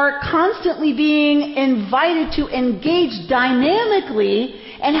are constantly being invited to engage dynamically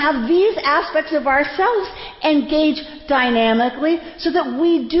and have these aspects of ourselves engage dynamically so that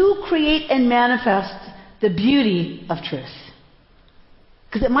we do create and manifest the beauty of truth.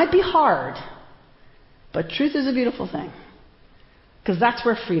 Because it might be hard, but truth is a beautiful thing. Because that's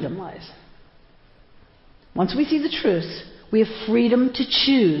where freedom lies. Once we see the truth, we have freedom to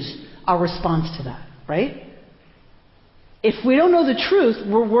choose our response to that, right? If we don't know the truth,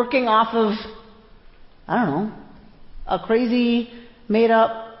 we're working off of, I don't know, a crazy,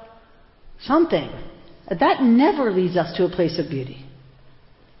 made-up something. That never leads us to a place of beauty.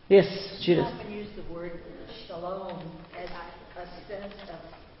 Yes, Judith. I often use the word shalom as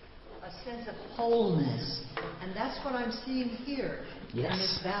a sense of wholeness. And that's what I'm seeing here in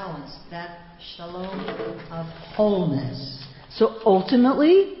this balance, that shalom of wholeness. So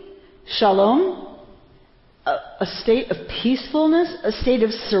ultimately, shalom, a state of peacefulness, a state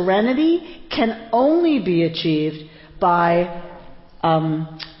of serenity, can only be achieved by,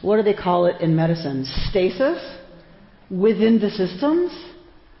 what do they call it in medicine? Stasis within the systems,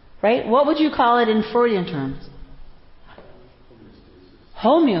 right? What would you call it in Freudian terms?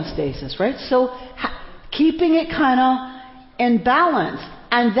 Homeostasis, right? So keeping it kind of in balance.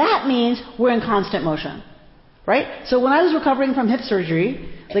 And that means we're in constant motion, right? So when I was recovering from hip surgery,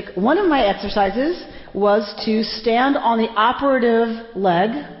 like one of my exercises was to stand on the operative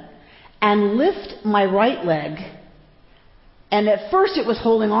leg and lift my right leg. And at first it was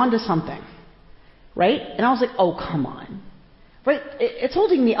holding on to something, right? And I was like, oh, come on. Right? It's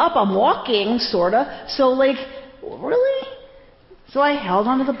holding me up. I'm walking, sort of. So like, really? So I held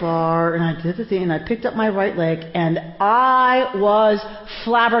onto the bar and I did the thing and I picked up my right leg and I was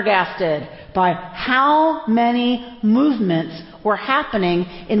flabbergasted by how many movements were happening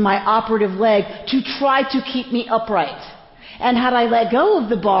in my operative leg to try to keep me upright. And had I let go of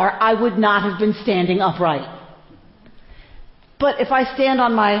the bar, I would not have been standing upright. But if I stand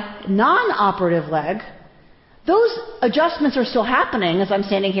on my non-operative leg, those adjustments are still happening as I'm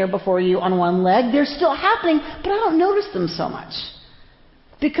standing here before you on one leg. They're still happening, but I don't notice them so much.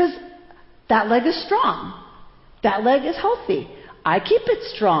 Because that leg is strong. That leg is healthy. I keep it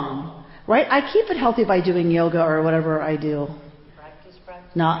strong, right? I keep it healthy by doing yoga or whatever I do. Practice.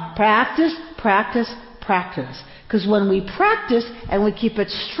 Because when we practice and we keep it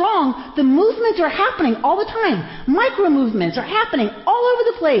strong, the movements are happening all the time. Micro movements are happening all over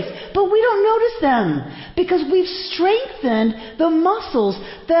the place, but we don't notice them because we've strengthened the muscles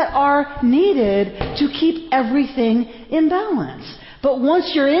that are needed to keep everything in balance. But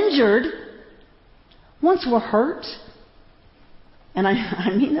once you're injured, once we're hurt, and I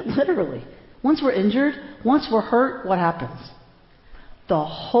mean it literally, once we're injured, once we're hurt, what happens? The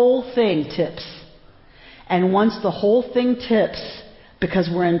whole thing tips. And once the whole thing tips, because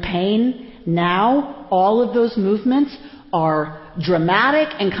we're in pain, now all of those movements are dramatic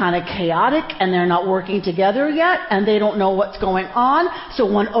and kind of chaotic, and they're not working together yet, and they don't know what's going on. So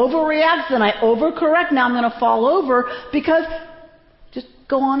one overreacts, then I overcorrect, now I'm going to fall over, because just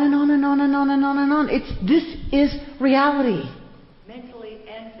go on and on and on and on and on and on. This is reality. Mentally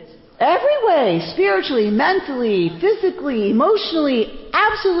and physically. Every way, spiritually, mentally, physically, emotionally,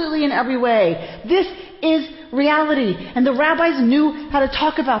 absolutely in every way. This is reality. And the rabbis knew how to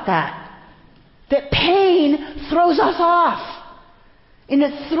talk about that. That pain throws us off. And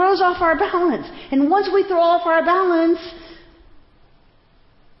it throws off our balance. And once we throw off our balance,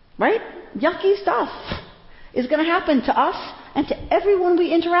 right? Yucky stuff is going to happen to us and to everyone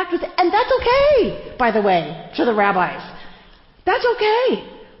we interact with. And that's okay, by the way, to the rabbis. That's okay.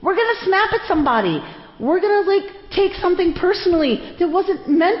 We're going to snap at somebody. we're going to take something personally that wasn't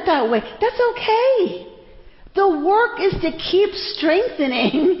meant that way. That's okay. The work is to keep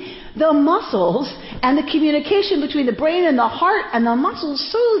strengthening the muscles and the communication between the brain and the heart and the muscles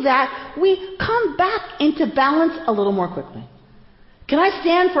so that we come back into balance a little more quickly. Can I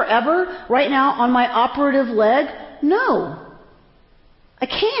stand forever right now on my operative leg? No. I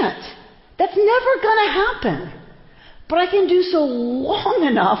can't. That's never going to happen. But I can do so long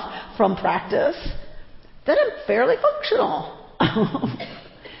enough from practice that I'm fairly functional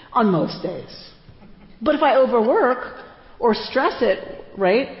on most days. But if I overwork or stress it,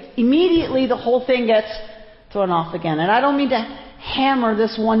 right, immediately the whole thing gets thrown off again. And I don't mean to hammer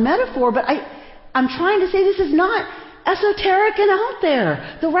this one metaphor, but I'm trying to say this is not esoteric and out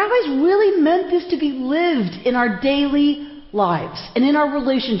there. The rabbis really meant this to be lived in our daily lives and in our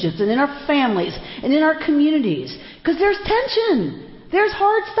relationships and in our families and in our communities. Because there's tension. There's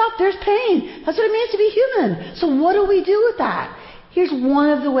hard stuff. There's pain. That's what it means to be human. So what do we do with that? Here's one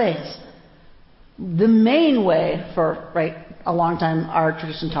of the ways. The main way for, a long time our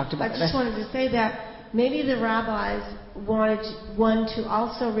tradition talked about. I just wanted to say that maybe the rabbis wanted one to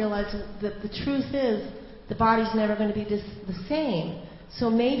also realize that the truth is the body's never going to be the same. So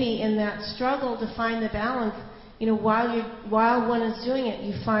maybe in that struggle to find the balance, while one is doing it,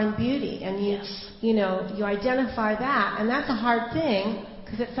 you find beauty and you identify that, and that's a hard thing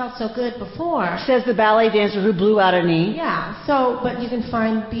because it felt so good before. Says the ballet dancer who blew out a knee. Yeah. So, but you can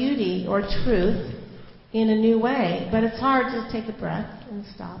find beauty or truth in a new way, but it's hard to take a breath and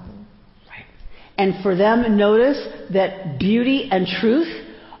stop. Right. And for them, notice that beauty and truth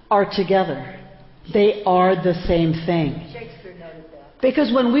are together. They are the same thing. Shakespeare noted that.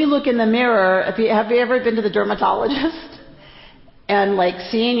 Because when we look in the mirror, have you ever been to the dermatologist and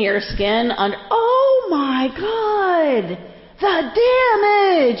seeing your skin under? Oh my God, the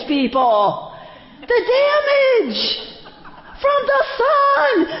damage, people, the damage from the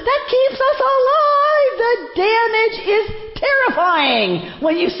sun that keeps us alive. The damage is terrifying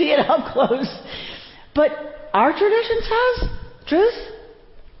when you see it up close. But our tradition says truth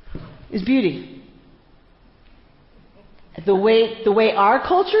is beauty. The way our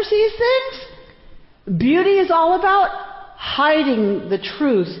culture sees things, beauty is all about hiding the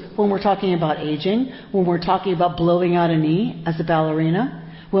truth when we're talking about aging, when we're talking about blowing out a knee as a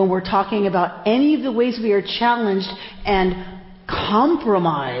ballerina, when we're talking about any of the ways we are challenged and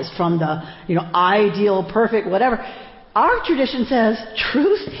compromised from the ideal, perfect, whatever. Our tradition says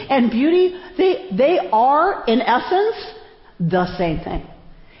truth and beauty, they are, in essence, the same thing.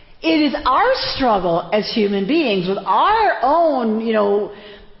 It is our struggle as human beings with our own,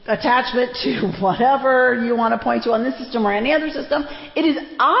 attachment to whatever you want to point to on this system or any other system. It is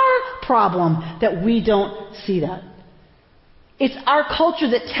our problem that we don't see that. It's our culture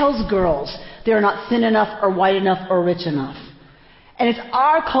that tells girls they're not thin enough or white enough or rich enough. And it's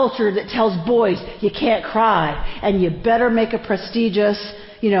our culture that tells boys you can't cry and you better make a prestigious,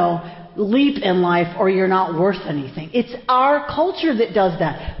 leap in life or you're not worth anything. It's our culture that does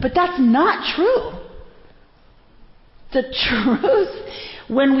that. But that's not true. The truth,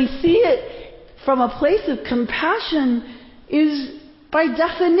 when we see it from a place of compassion, is by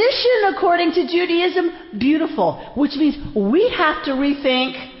definition, according to Judaism, beautiful. Which means we have to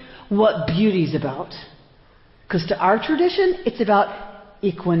rethink what beauty's about. Because to our tradition, it's about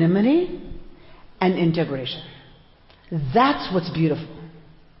equanimity and integration. That's what's beautiful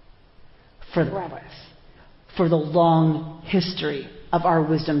for the rabbis, for the long history of our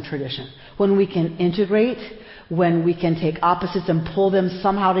wisdom tradition. When we can integrate, when we can take opposites and pull them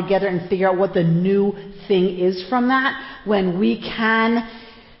somehow together and figure out what the new thing is from that, when we can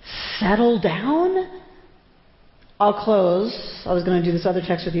settle down. I'll close. I was going to do this other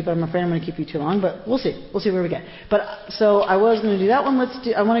text with you, but I'm afraid I'm going to keep you too long, but we'll see. We'll see where we get. But so I was going to do that one.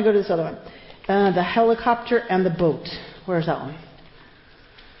 I want to go to this other one. The helicopter and the boat. Where's that one?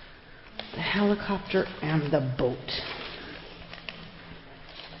 The helicopter and the boat.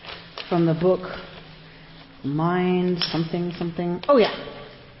 From the book Mind something. Oh yeah.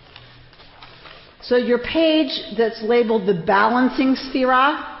 So your page that's labeled the balancing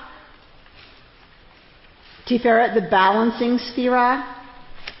sphera. Tiferet, the balancing sphera.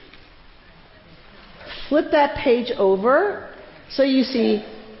 Flip that page over so you see,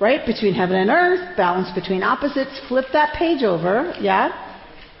 right, between heaven and earth, balance between opposites. Flip that page over, yeah?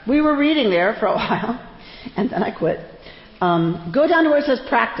 We were reading there for a while, and then I quit. Go down to where it says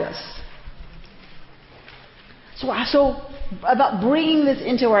practice. So about bringing this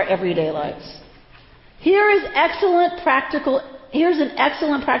into our everyday lives. Here's an excellent practical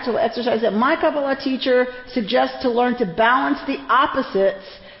exercise that my Kabbalah teacher suggests to learn to balance the opposites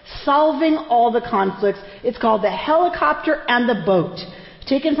solving all the conflicts. It's called The Helicopter and the Boat,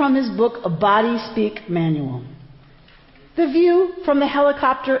 taken from his book, A Body Speak Manual. The view from the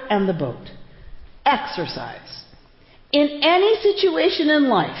helicopter and the boat. Exercise. In any situation in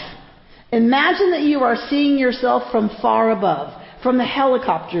life, imagine that you are seeing yourself from far above, from the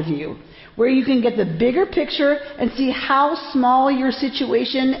helicopter view, where you can get the bigger picture and see how small your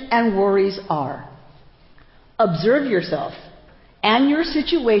situation and worries are. Observe yourself and your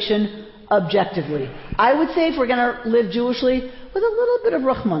situation objectively. I would say, if we're going to live Jewishly, with a little bit of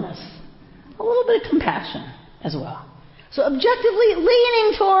rahmanas, a little bit of compassion as well. So objectively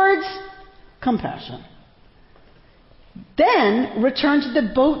leaning towards compassion. Then return to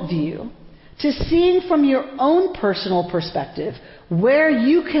the boat view, to seeing from your own personal perspective where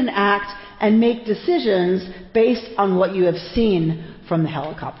you can act and make decisions based on what you have seen from the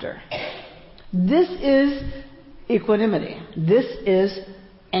helicopter. This is equanimity. This is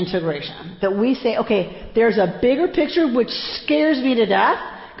integration. That we say, okay, there's a bigger picture which scares me to death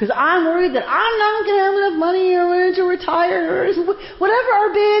because I'm worried that I'm not going to have enough money or when to retire or whatever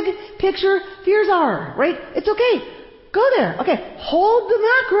our big picture fears are, right? It's okay. Go there. Okay, hold the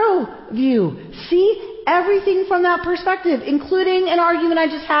macro view. See everything from that perspective, including an argument I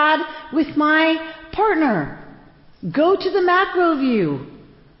just had with my partner. Go to the macro view.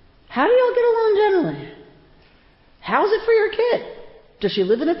 How do y'all get along generally? How's it for your kid? Does she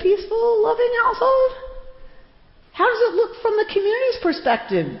live in a peaceful, loving household? How does it look from the community's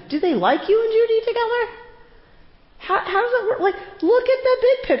perspective? Do they like you and Judy together? How does it work? Like, look at the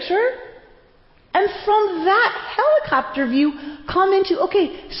big picture. And from that helicopter view, come into,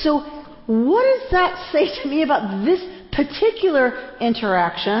 okay, so what does that say to me about this particular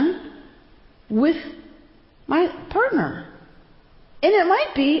interaction with my partner? And it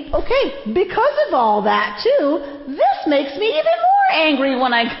might be, okay, because of all that too, this makes me even more angry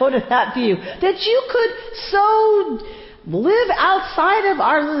when I go to that view. That you could so live outside of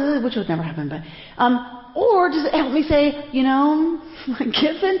our, which would never happen, but, or does it help me say,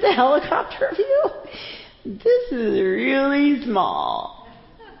 given the helicopter view, this is really small.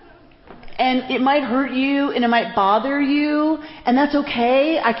 And it might hurt you and it might bother you, and that's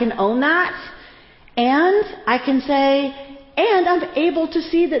okay. I can own that. And I can say, and I'm able to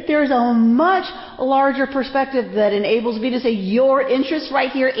see that there's a much larger perspective that enables me to say your interest right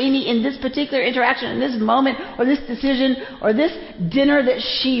here, Amy, in this particular interaction, in this moment, or this decision, or this dinner that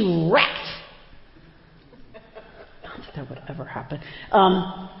she wrecked. Not that that would ever happen.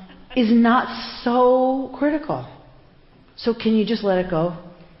 Is not so critical. So can you just let it go?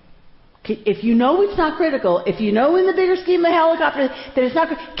 If you know it's not critical, if you know in the bigger scheme of the helicopter that it's not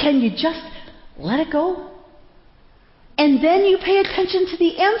critical, can you just let it go? And then you pay attention to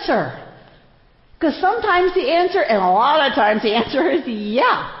the answer. Because sometimes the answer, and a lot of times the answer is,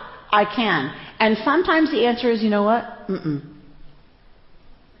 yeah, I can. And sometimes the answer is, you know what?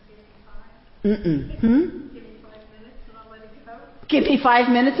 Give me 5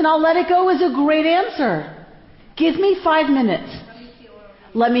 minutes and I'll let it go is a great answer. Give me 5 minutes.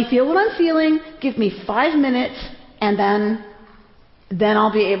 Let me feel what I'm feeling. Give me 5 minutes and then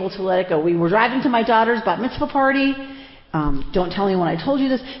I'll be able to let it go. We were driving to my daughter's bat mitzvah party. Don't tell anyone I told you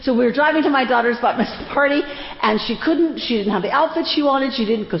this. So we were driving to my daughter's bat mitzvah party, and she didn't have the outfit she wanted. She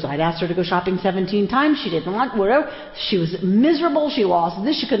didn't, because I'd asked her to go shopping 17 times. She didn't want, whatever. She was miserable. She lost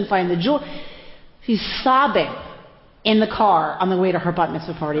this. She couldn't find the jewelry. She's sobbing in the car on the way to her bat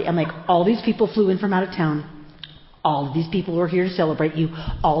mitzvah party. And all these people flew in from out of town. All of these people who are here to celebrate you.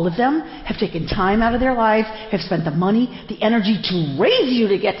 All of them have taken time out of their lives, have spent the money, the energy to raise you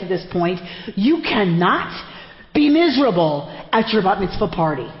to get to this point. You cannot be miserable at your bat mitzvah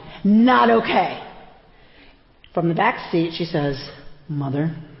party. Not okay. From the back seat, she says,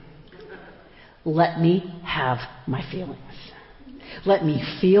 Mother, let me have my feelings. Let me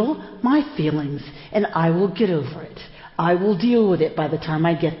feel my feelings, and I will get over it. I will deal with it by the time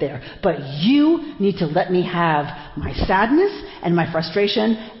I get there. But you need to let me have my sadness and my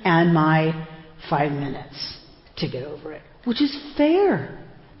frustration and my 5 minutes to get over it. Which is fair.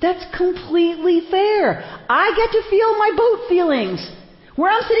 That's completely fair. I get to feel my boat feelings. Where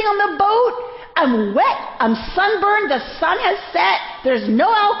I'm sitting on the boat, I'm wet, I'm sunburned, the sun has set, there's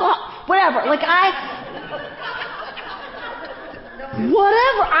no alcohol, whatever.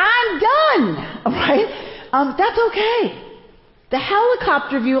 Whatever, I'm done. Right? That's okay. The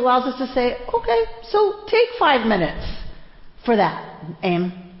helicopter view allows us to say, okay, so take 5 minutes for that,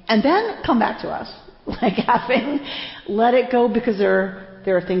 aim, and then come back to us. Having let it go, because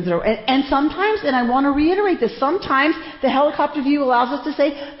there are things that are, and sometimes, and I want to reiterate this, sometimes the helicopter view allows us to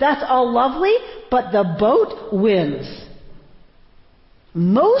say, that's all lovely, but the boat wins.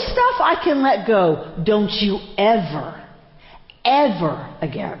 Most stuff I can let go. Don't you ever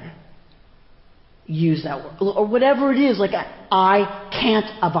again use that word. Or whatever it is, like I can't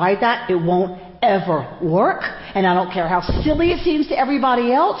abide that. It won't ever work. And I don't care how silly it seems to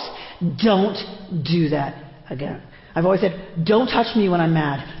everybody else. Don't do that again. I've always said, don't touch me when I'm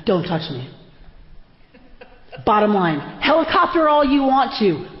mad. Don't touch me. Bottom line, helicopter all you want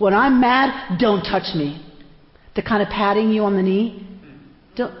to. When I'm mad, don't touch me. The kind of patting you on the knee,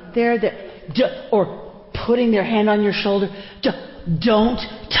 or putting their hand on your shoulder. Don't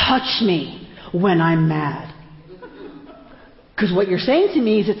touch me when I'm mad. Because what you're saying to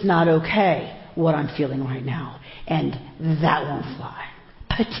me is it's not okay what I'm feeling right now. And that won't fly.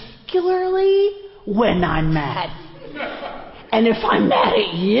 Particularly when I'm mad. And if I'm mad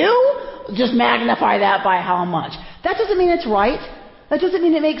at you, just magnify that by how much. That doesn't mean it's right. That doesn't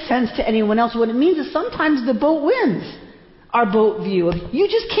mean it makes sense to anyone else. What it means is sometimes the boat wins. Our boat view of, you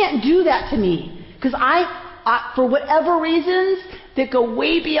just can't do that to me. Because I, for whatever reasons that go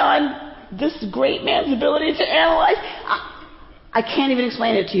way beyond this great man's ability to analyze, I can't even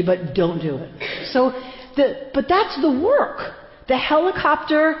explain it to you, but don't do it. But that's the work. The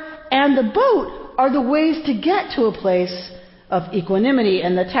helicopter and the boat are the ways to get to a place of equanimity.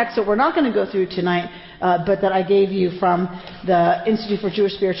 And the text that we're not going to go through tonight, but that I gave you from the Institute for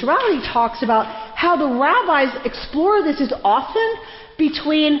Jewish Spirituality, talks about how the rabbis explore this as often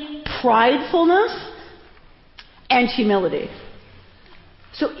between pridefulness and humility.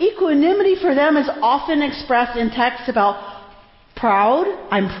 So equanimity for them is often expressed in texts about proud.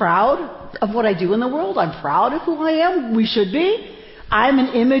 I'm proud of what I do in the world. I'm proud of who I am. We should be. I'm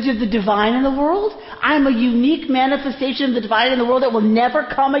an image of the divine in the world. I'm a unique manifestation of the divine in the world that will never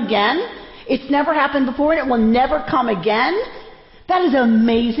come again. It's never happened before and it will never come again. That is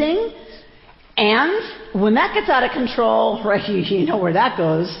amazing. And when that gets out of control, right, you know where that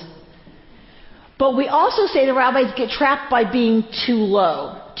goes. But we also say the rabbis get trapped by being too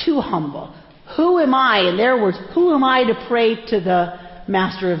low, too humble. Who am I? In their words, who am I to pray to the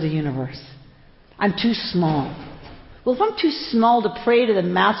master of the universe? I'm too small. Well, if I'm too small to pray to the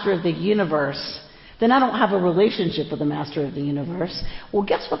master of the universe, then I don't have a relationship with the master of the universe. Well,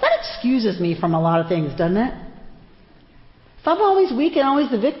 guess what? That excuses me from a lot of things, doesn't it? If I'm always weak and always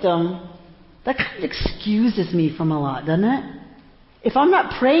the victim, that kind of excuses me from a lot, doesn't it? If I'm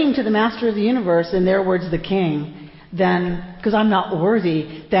not praying to the master of the universe, in their words, the king, then, because I'm not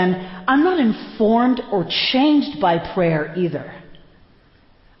worthy, then I'm not informed or changed by prayer either.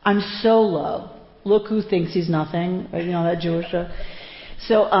 I'm so low. Look who thinks he's nothing. You know, that Jewish show.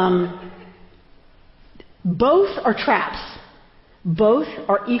 So, both are traps. Both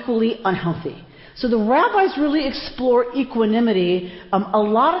are equally unhealthy. So the rabbis really explore equanimity a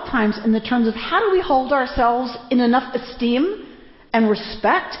lot of times in the terms of how do we hold ourselves in enough esteem and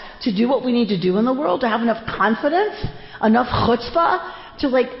respect to do what we need to do in the world, to have enough confidence, enough chutzpah to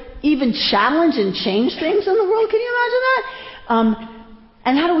even challenge and change things in the world. Can you imagine that?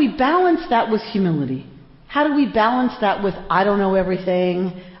 And how do we balance that with humility? How do we balance that with, I don't know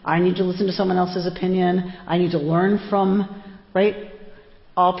everything, I need to listen to someone else's opinion, I need to learn from, right,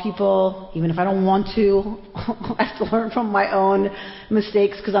 all people, even if I don't want to, I have to learn from my own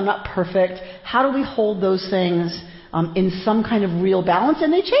mistakes because I'm not perfect. How do we hold those things in some kind of real balance?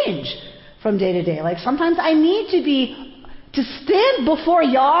 And they change from day to day. Like sometimes I need to stand before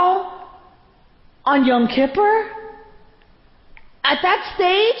y'all on Yom Kippur. At that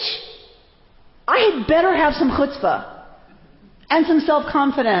stage, I had better have some chutzpah and some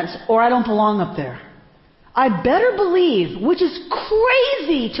self-confidence, or I don't belong up there. I better believe, which is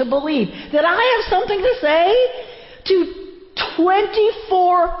crazy to believe, that I have something to say to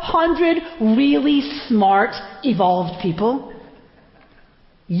 2,400 really smart, evolved people.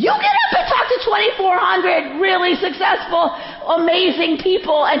 You get up and talk to 2,400 really successful, amazing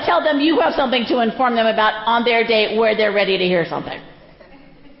people and tell them you have something to inform them about on their day where they're ready to hear something.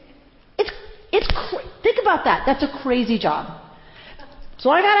 Think about that. That's a crazy job. So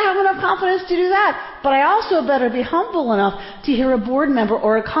I got to have enough confidence to do that. But I also better be humble enough to hear a board member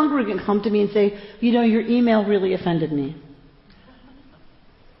or a congregant come to me and say, you know, your email really offended me.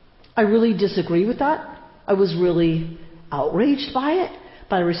 I really disagree with that. I was really outraged by it.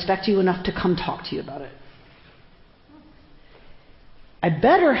 But I respect you enough to come talk to you about it. I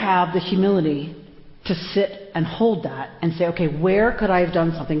better have the humility to sit and hold that and say, okay, where could I have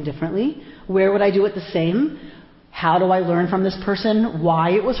done something differently? Where would I do it the same? How do I learn from this person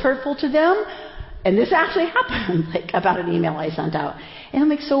why it was hurtful to them? And this actually happened, about an email I sent out. And I'm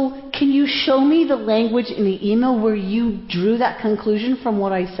like, so can you show me the language in the email where you drew that conclusion from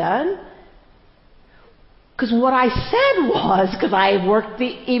what I said? Because what I said was, because I worked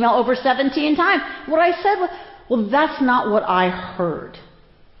the email over 17 times, what I said was, well, that's not what I heard.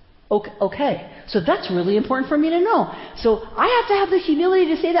 Okay. So that's really important for me to know. So I have to have the humility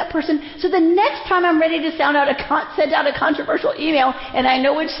to say to that person, so the next time I'm ready to send out a controversial email and I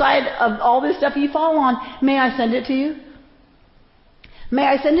know which side of all this stuff you fall on, may I send it to you? May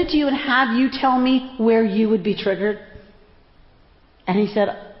I send it to you and have you tell me where you would be triggered? And he said,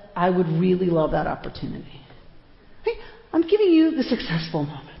 I would really love that opportunity. I'm giving you the successful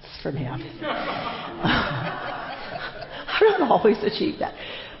moments for me. I don't always achieve that.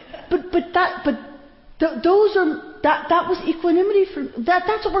 That was equanimity for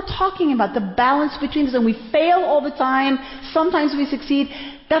that's what we're talking about, the balance between us. And we fail all the time. Sometimes we succeed.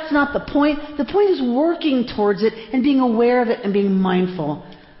 That's not the point. The point is working towards it and being aware of it and being mindful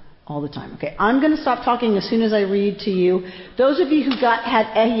all the time. Okay, I'm going to stop talking as soon as I read to you. Those of you who had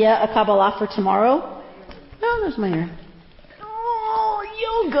Ehyeh a Kabbalah for tomorrow. Oh, there's my ear. Oh,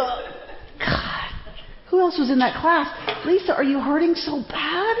 yoga. God, who else was in that class? Lisa, are you hurting so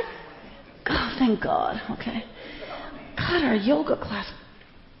bad? Oh, thank God. Okay. God, our yoga class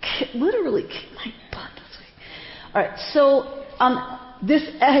literally kicked my butt this week. All right, so this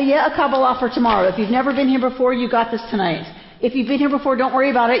Ehyeh a Kabbalah for tomorrow. If you've never been here before, you got this tonight. If you've been here before, don't worry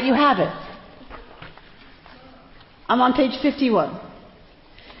about it. You have it. I'm on page 51.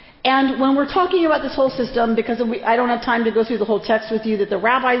 And when we're talking about this whole system, because I don't have time to go through the whole text with you that the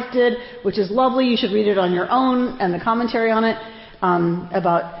rabbis did, which is lovely. You should read it on your own and the commentary on it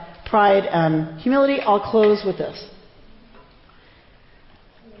about pride and humility. I'll close with this.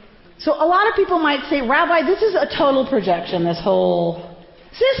 So a lot of people might say, Rabbi, this is a total projection, this whole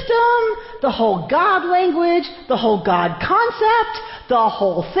system, the whole God language, the whole God concept, the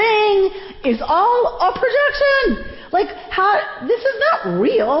whole thing is all a projection. Like, this is not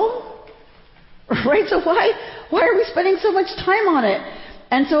real. Right? So why are we spending so much time on it?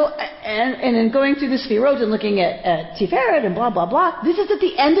 And so, and in going through the Sfirot and looking at Tiferet and blah, blah, blah, this is at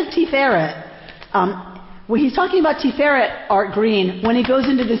the end of Tiferet. When he's talking about Tiferet, Art Green, when he goes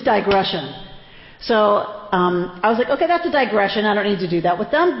into this digression. So I was like, okay, that's a digression. I don't need to do that with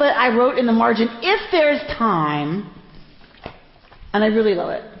them. But I wrote in the margin, if there's time, and I really love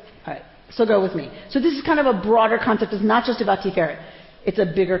it. All right, so go with me. So this is kind of a broader concept. It's not just about Tiferet. It's a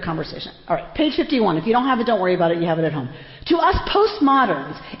bigger conversation. All right, page 51. If you don't have it, don't worry about it. You have it at home. To us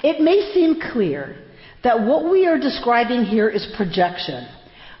postmoderns, it may seem clear that what we are describing here is projection.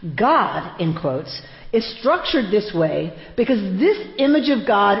 God, in quotes, is structured this way because this image of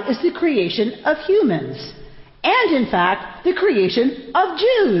God is the creation of humans. And, in fact, the creation of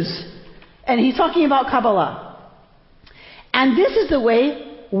Jews. And he's talking about Kabbalah. And this is the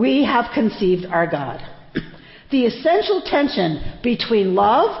way we have conceived our God. The essential tension between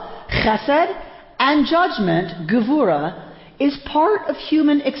love, chesed, and judgment, gevura, is part of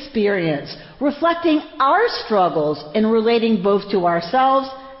human experience, reflecting our struggles in relating both to ourselves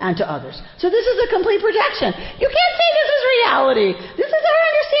and to others. So this is a complete projection. You can't say this is reality. This is our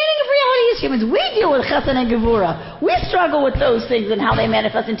understanding of reality as humans. We deal with chesed and gevura. We struggle with those things and how they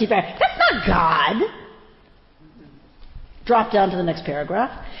manifest in Tiferet. That's not God. Drop down to the next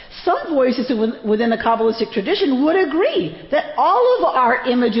paragraph. Some voices within the Kabbalistic tradition would agree that all of our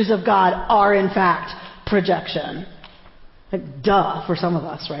images of God are in fact projection. Like, duh, for some of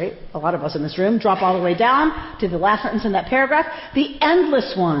us, right? A lot of us in this room. Drop all the way down to the last sentence in that paragraph. The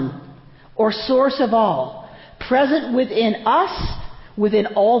endless one, or source of all, present within us, within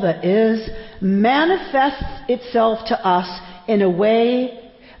all that is, manifests itself to us in a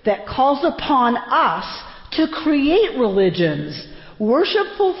way that calls upon us to create religions,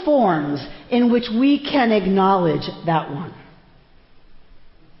 worshipful forms in which we can acknowledge that one.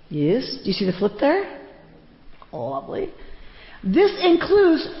 Yes? Do you see the flip there? Oh, lovely. This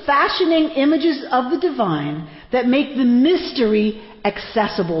includes fashioning images of the divine that make the mystery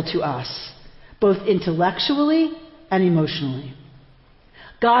accessible to us, both intellectually and emotionally.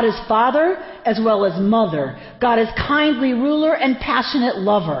 God is Father as well as Mother. God is kindly ruler and passionate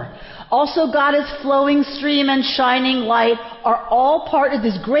lover. Also, God is flowing stream and shining light are all part of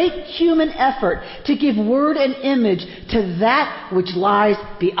this great human effort to give word and image to that which lies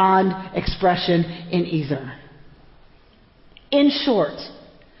beyond expression in either. In short,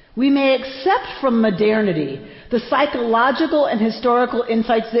 we may accept from modernity the psychological and historical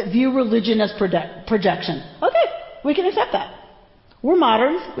insights that view religion as projection. Okay, we can accept that. We're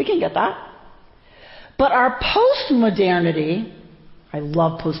moderns, we can get that. But our post-modernity, I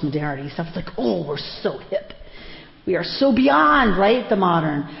love post-modernity stuff. It's like, oh, we're so hip. We are so beyond, right, the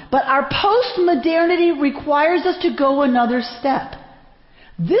modern. But our post-modernity requires us to go another step.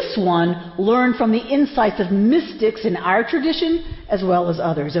 This one learned from the insights of mystics in our tradition as well as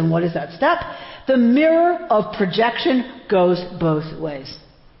others. And what is that step? The mirror of projection goes both ways.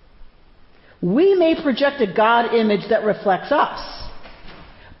 We may project a God image that reflects us,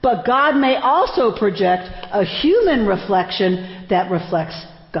 but God may also project a human reflection that reflects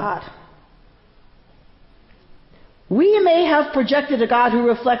God. We may have projected a God who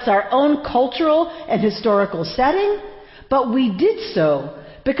reflects our own cultural and historical setting, but we did so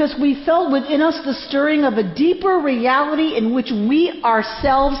because we felt within us the stirring of a deeper reality in which we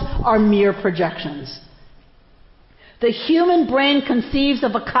ourselves are mere projections. The human brain conceives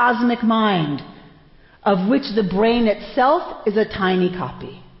of a cosmic mind, of which the brain itself is a tiny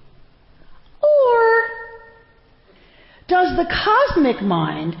copy. Or does the cosmic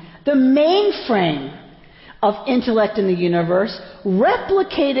mind, the mainframe of intellect in the universe,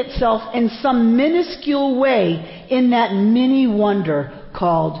 replicate itself in some minuscule way in that mini wonder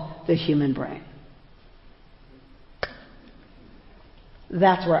called the human brain?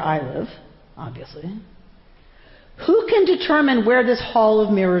 That's where I live, obviously. Who can determine where this hall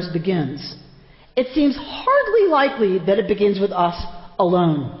of mirrors begins? It seems hardly likely that it begins with us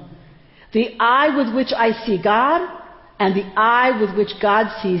alone. The eye with which I see God and the eye with which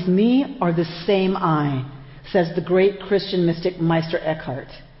God sees me are the same eye, says the great Christian mystic Meister Eckhart.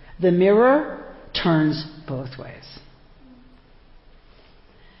 The mirror turns both ways.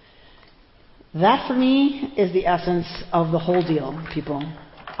 That for me is the essence of the whole deal, people.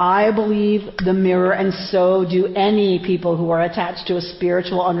 I believe the mirror, and so do any people who are attached to a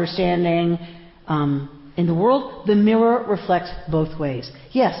spiritual understanding in the world. The mirror reflects both ways.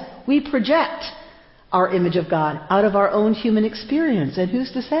 Yes, we project our image of God out of our own human experience. And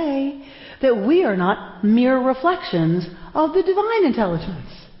who's to say that we are not mere reflections of the divine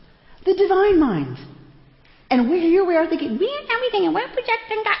intelligence, the divine mind? And here we are thinking, we are everything and we're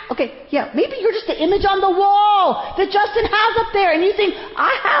projecting God. Okay, yeah, maybe you're just the image on the wall that Justin has up there, and you think,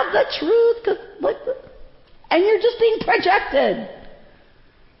 I have the truth, and you're just being projected.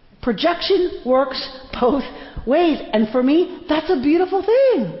 Projection works both ways, and for me, that's a beautiful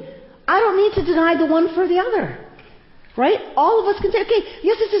thing. I don't need to deny the one for the other. Right? All of us can say, okay,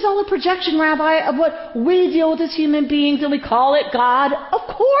 yes, this is all a projection, Rabbi, of what we deal with as human beings, and we call it God. Of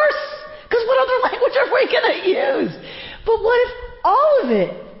course! Because what other language are we going to use? But what if all of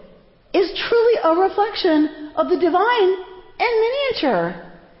it is truly a reflection of the divine in miniature?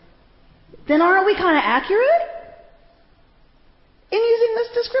 Then aren't we kind of accurate in using this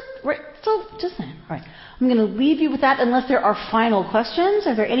description? Right. So, just saying. All right. I'm going to leave you with that unless there are final questions.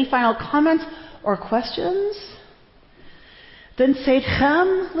 Are there any final comments or questions? Then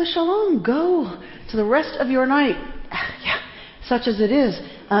Seitchem l'shalom. Go to the rest of your night, such as it is,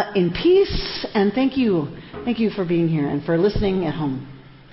 in peace. And thank you for being here and for listening at home.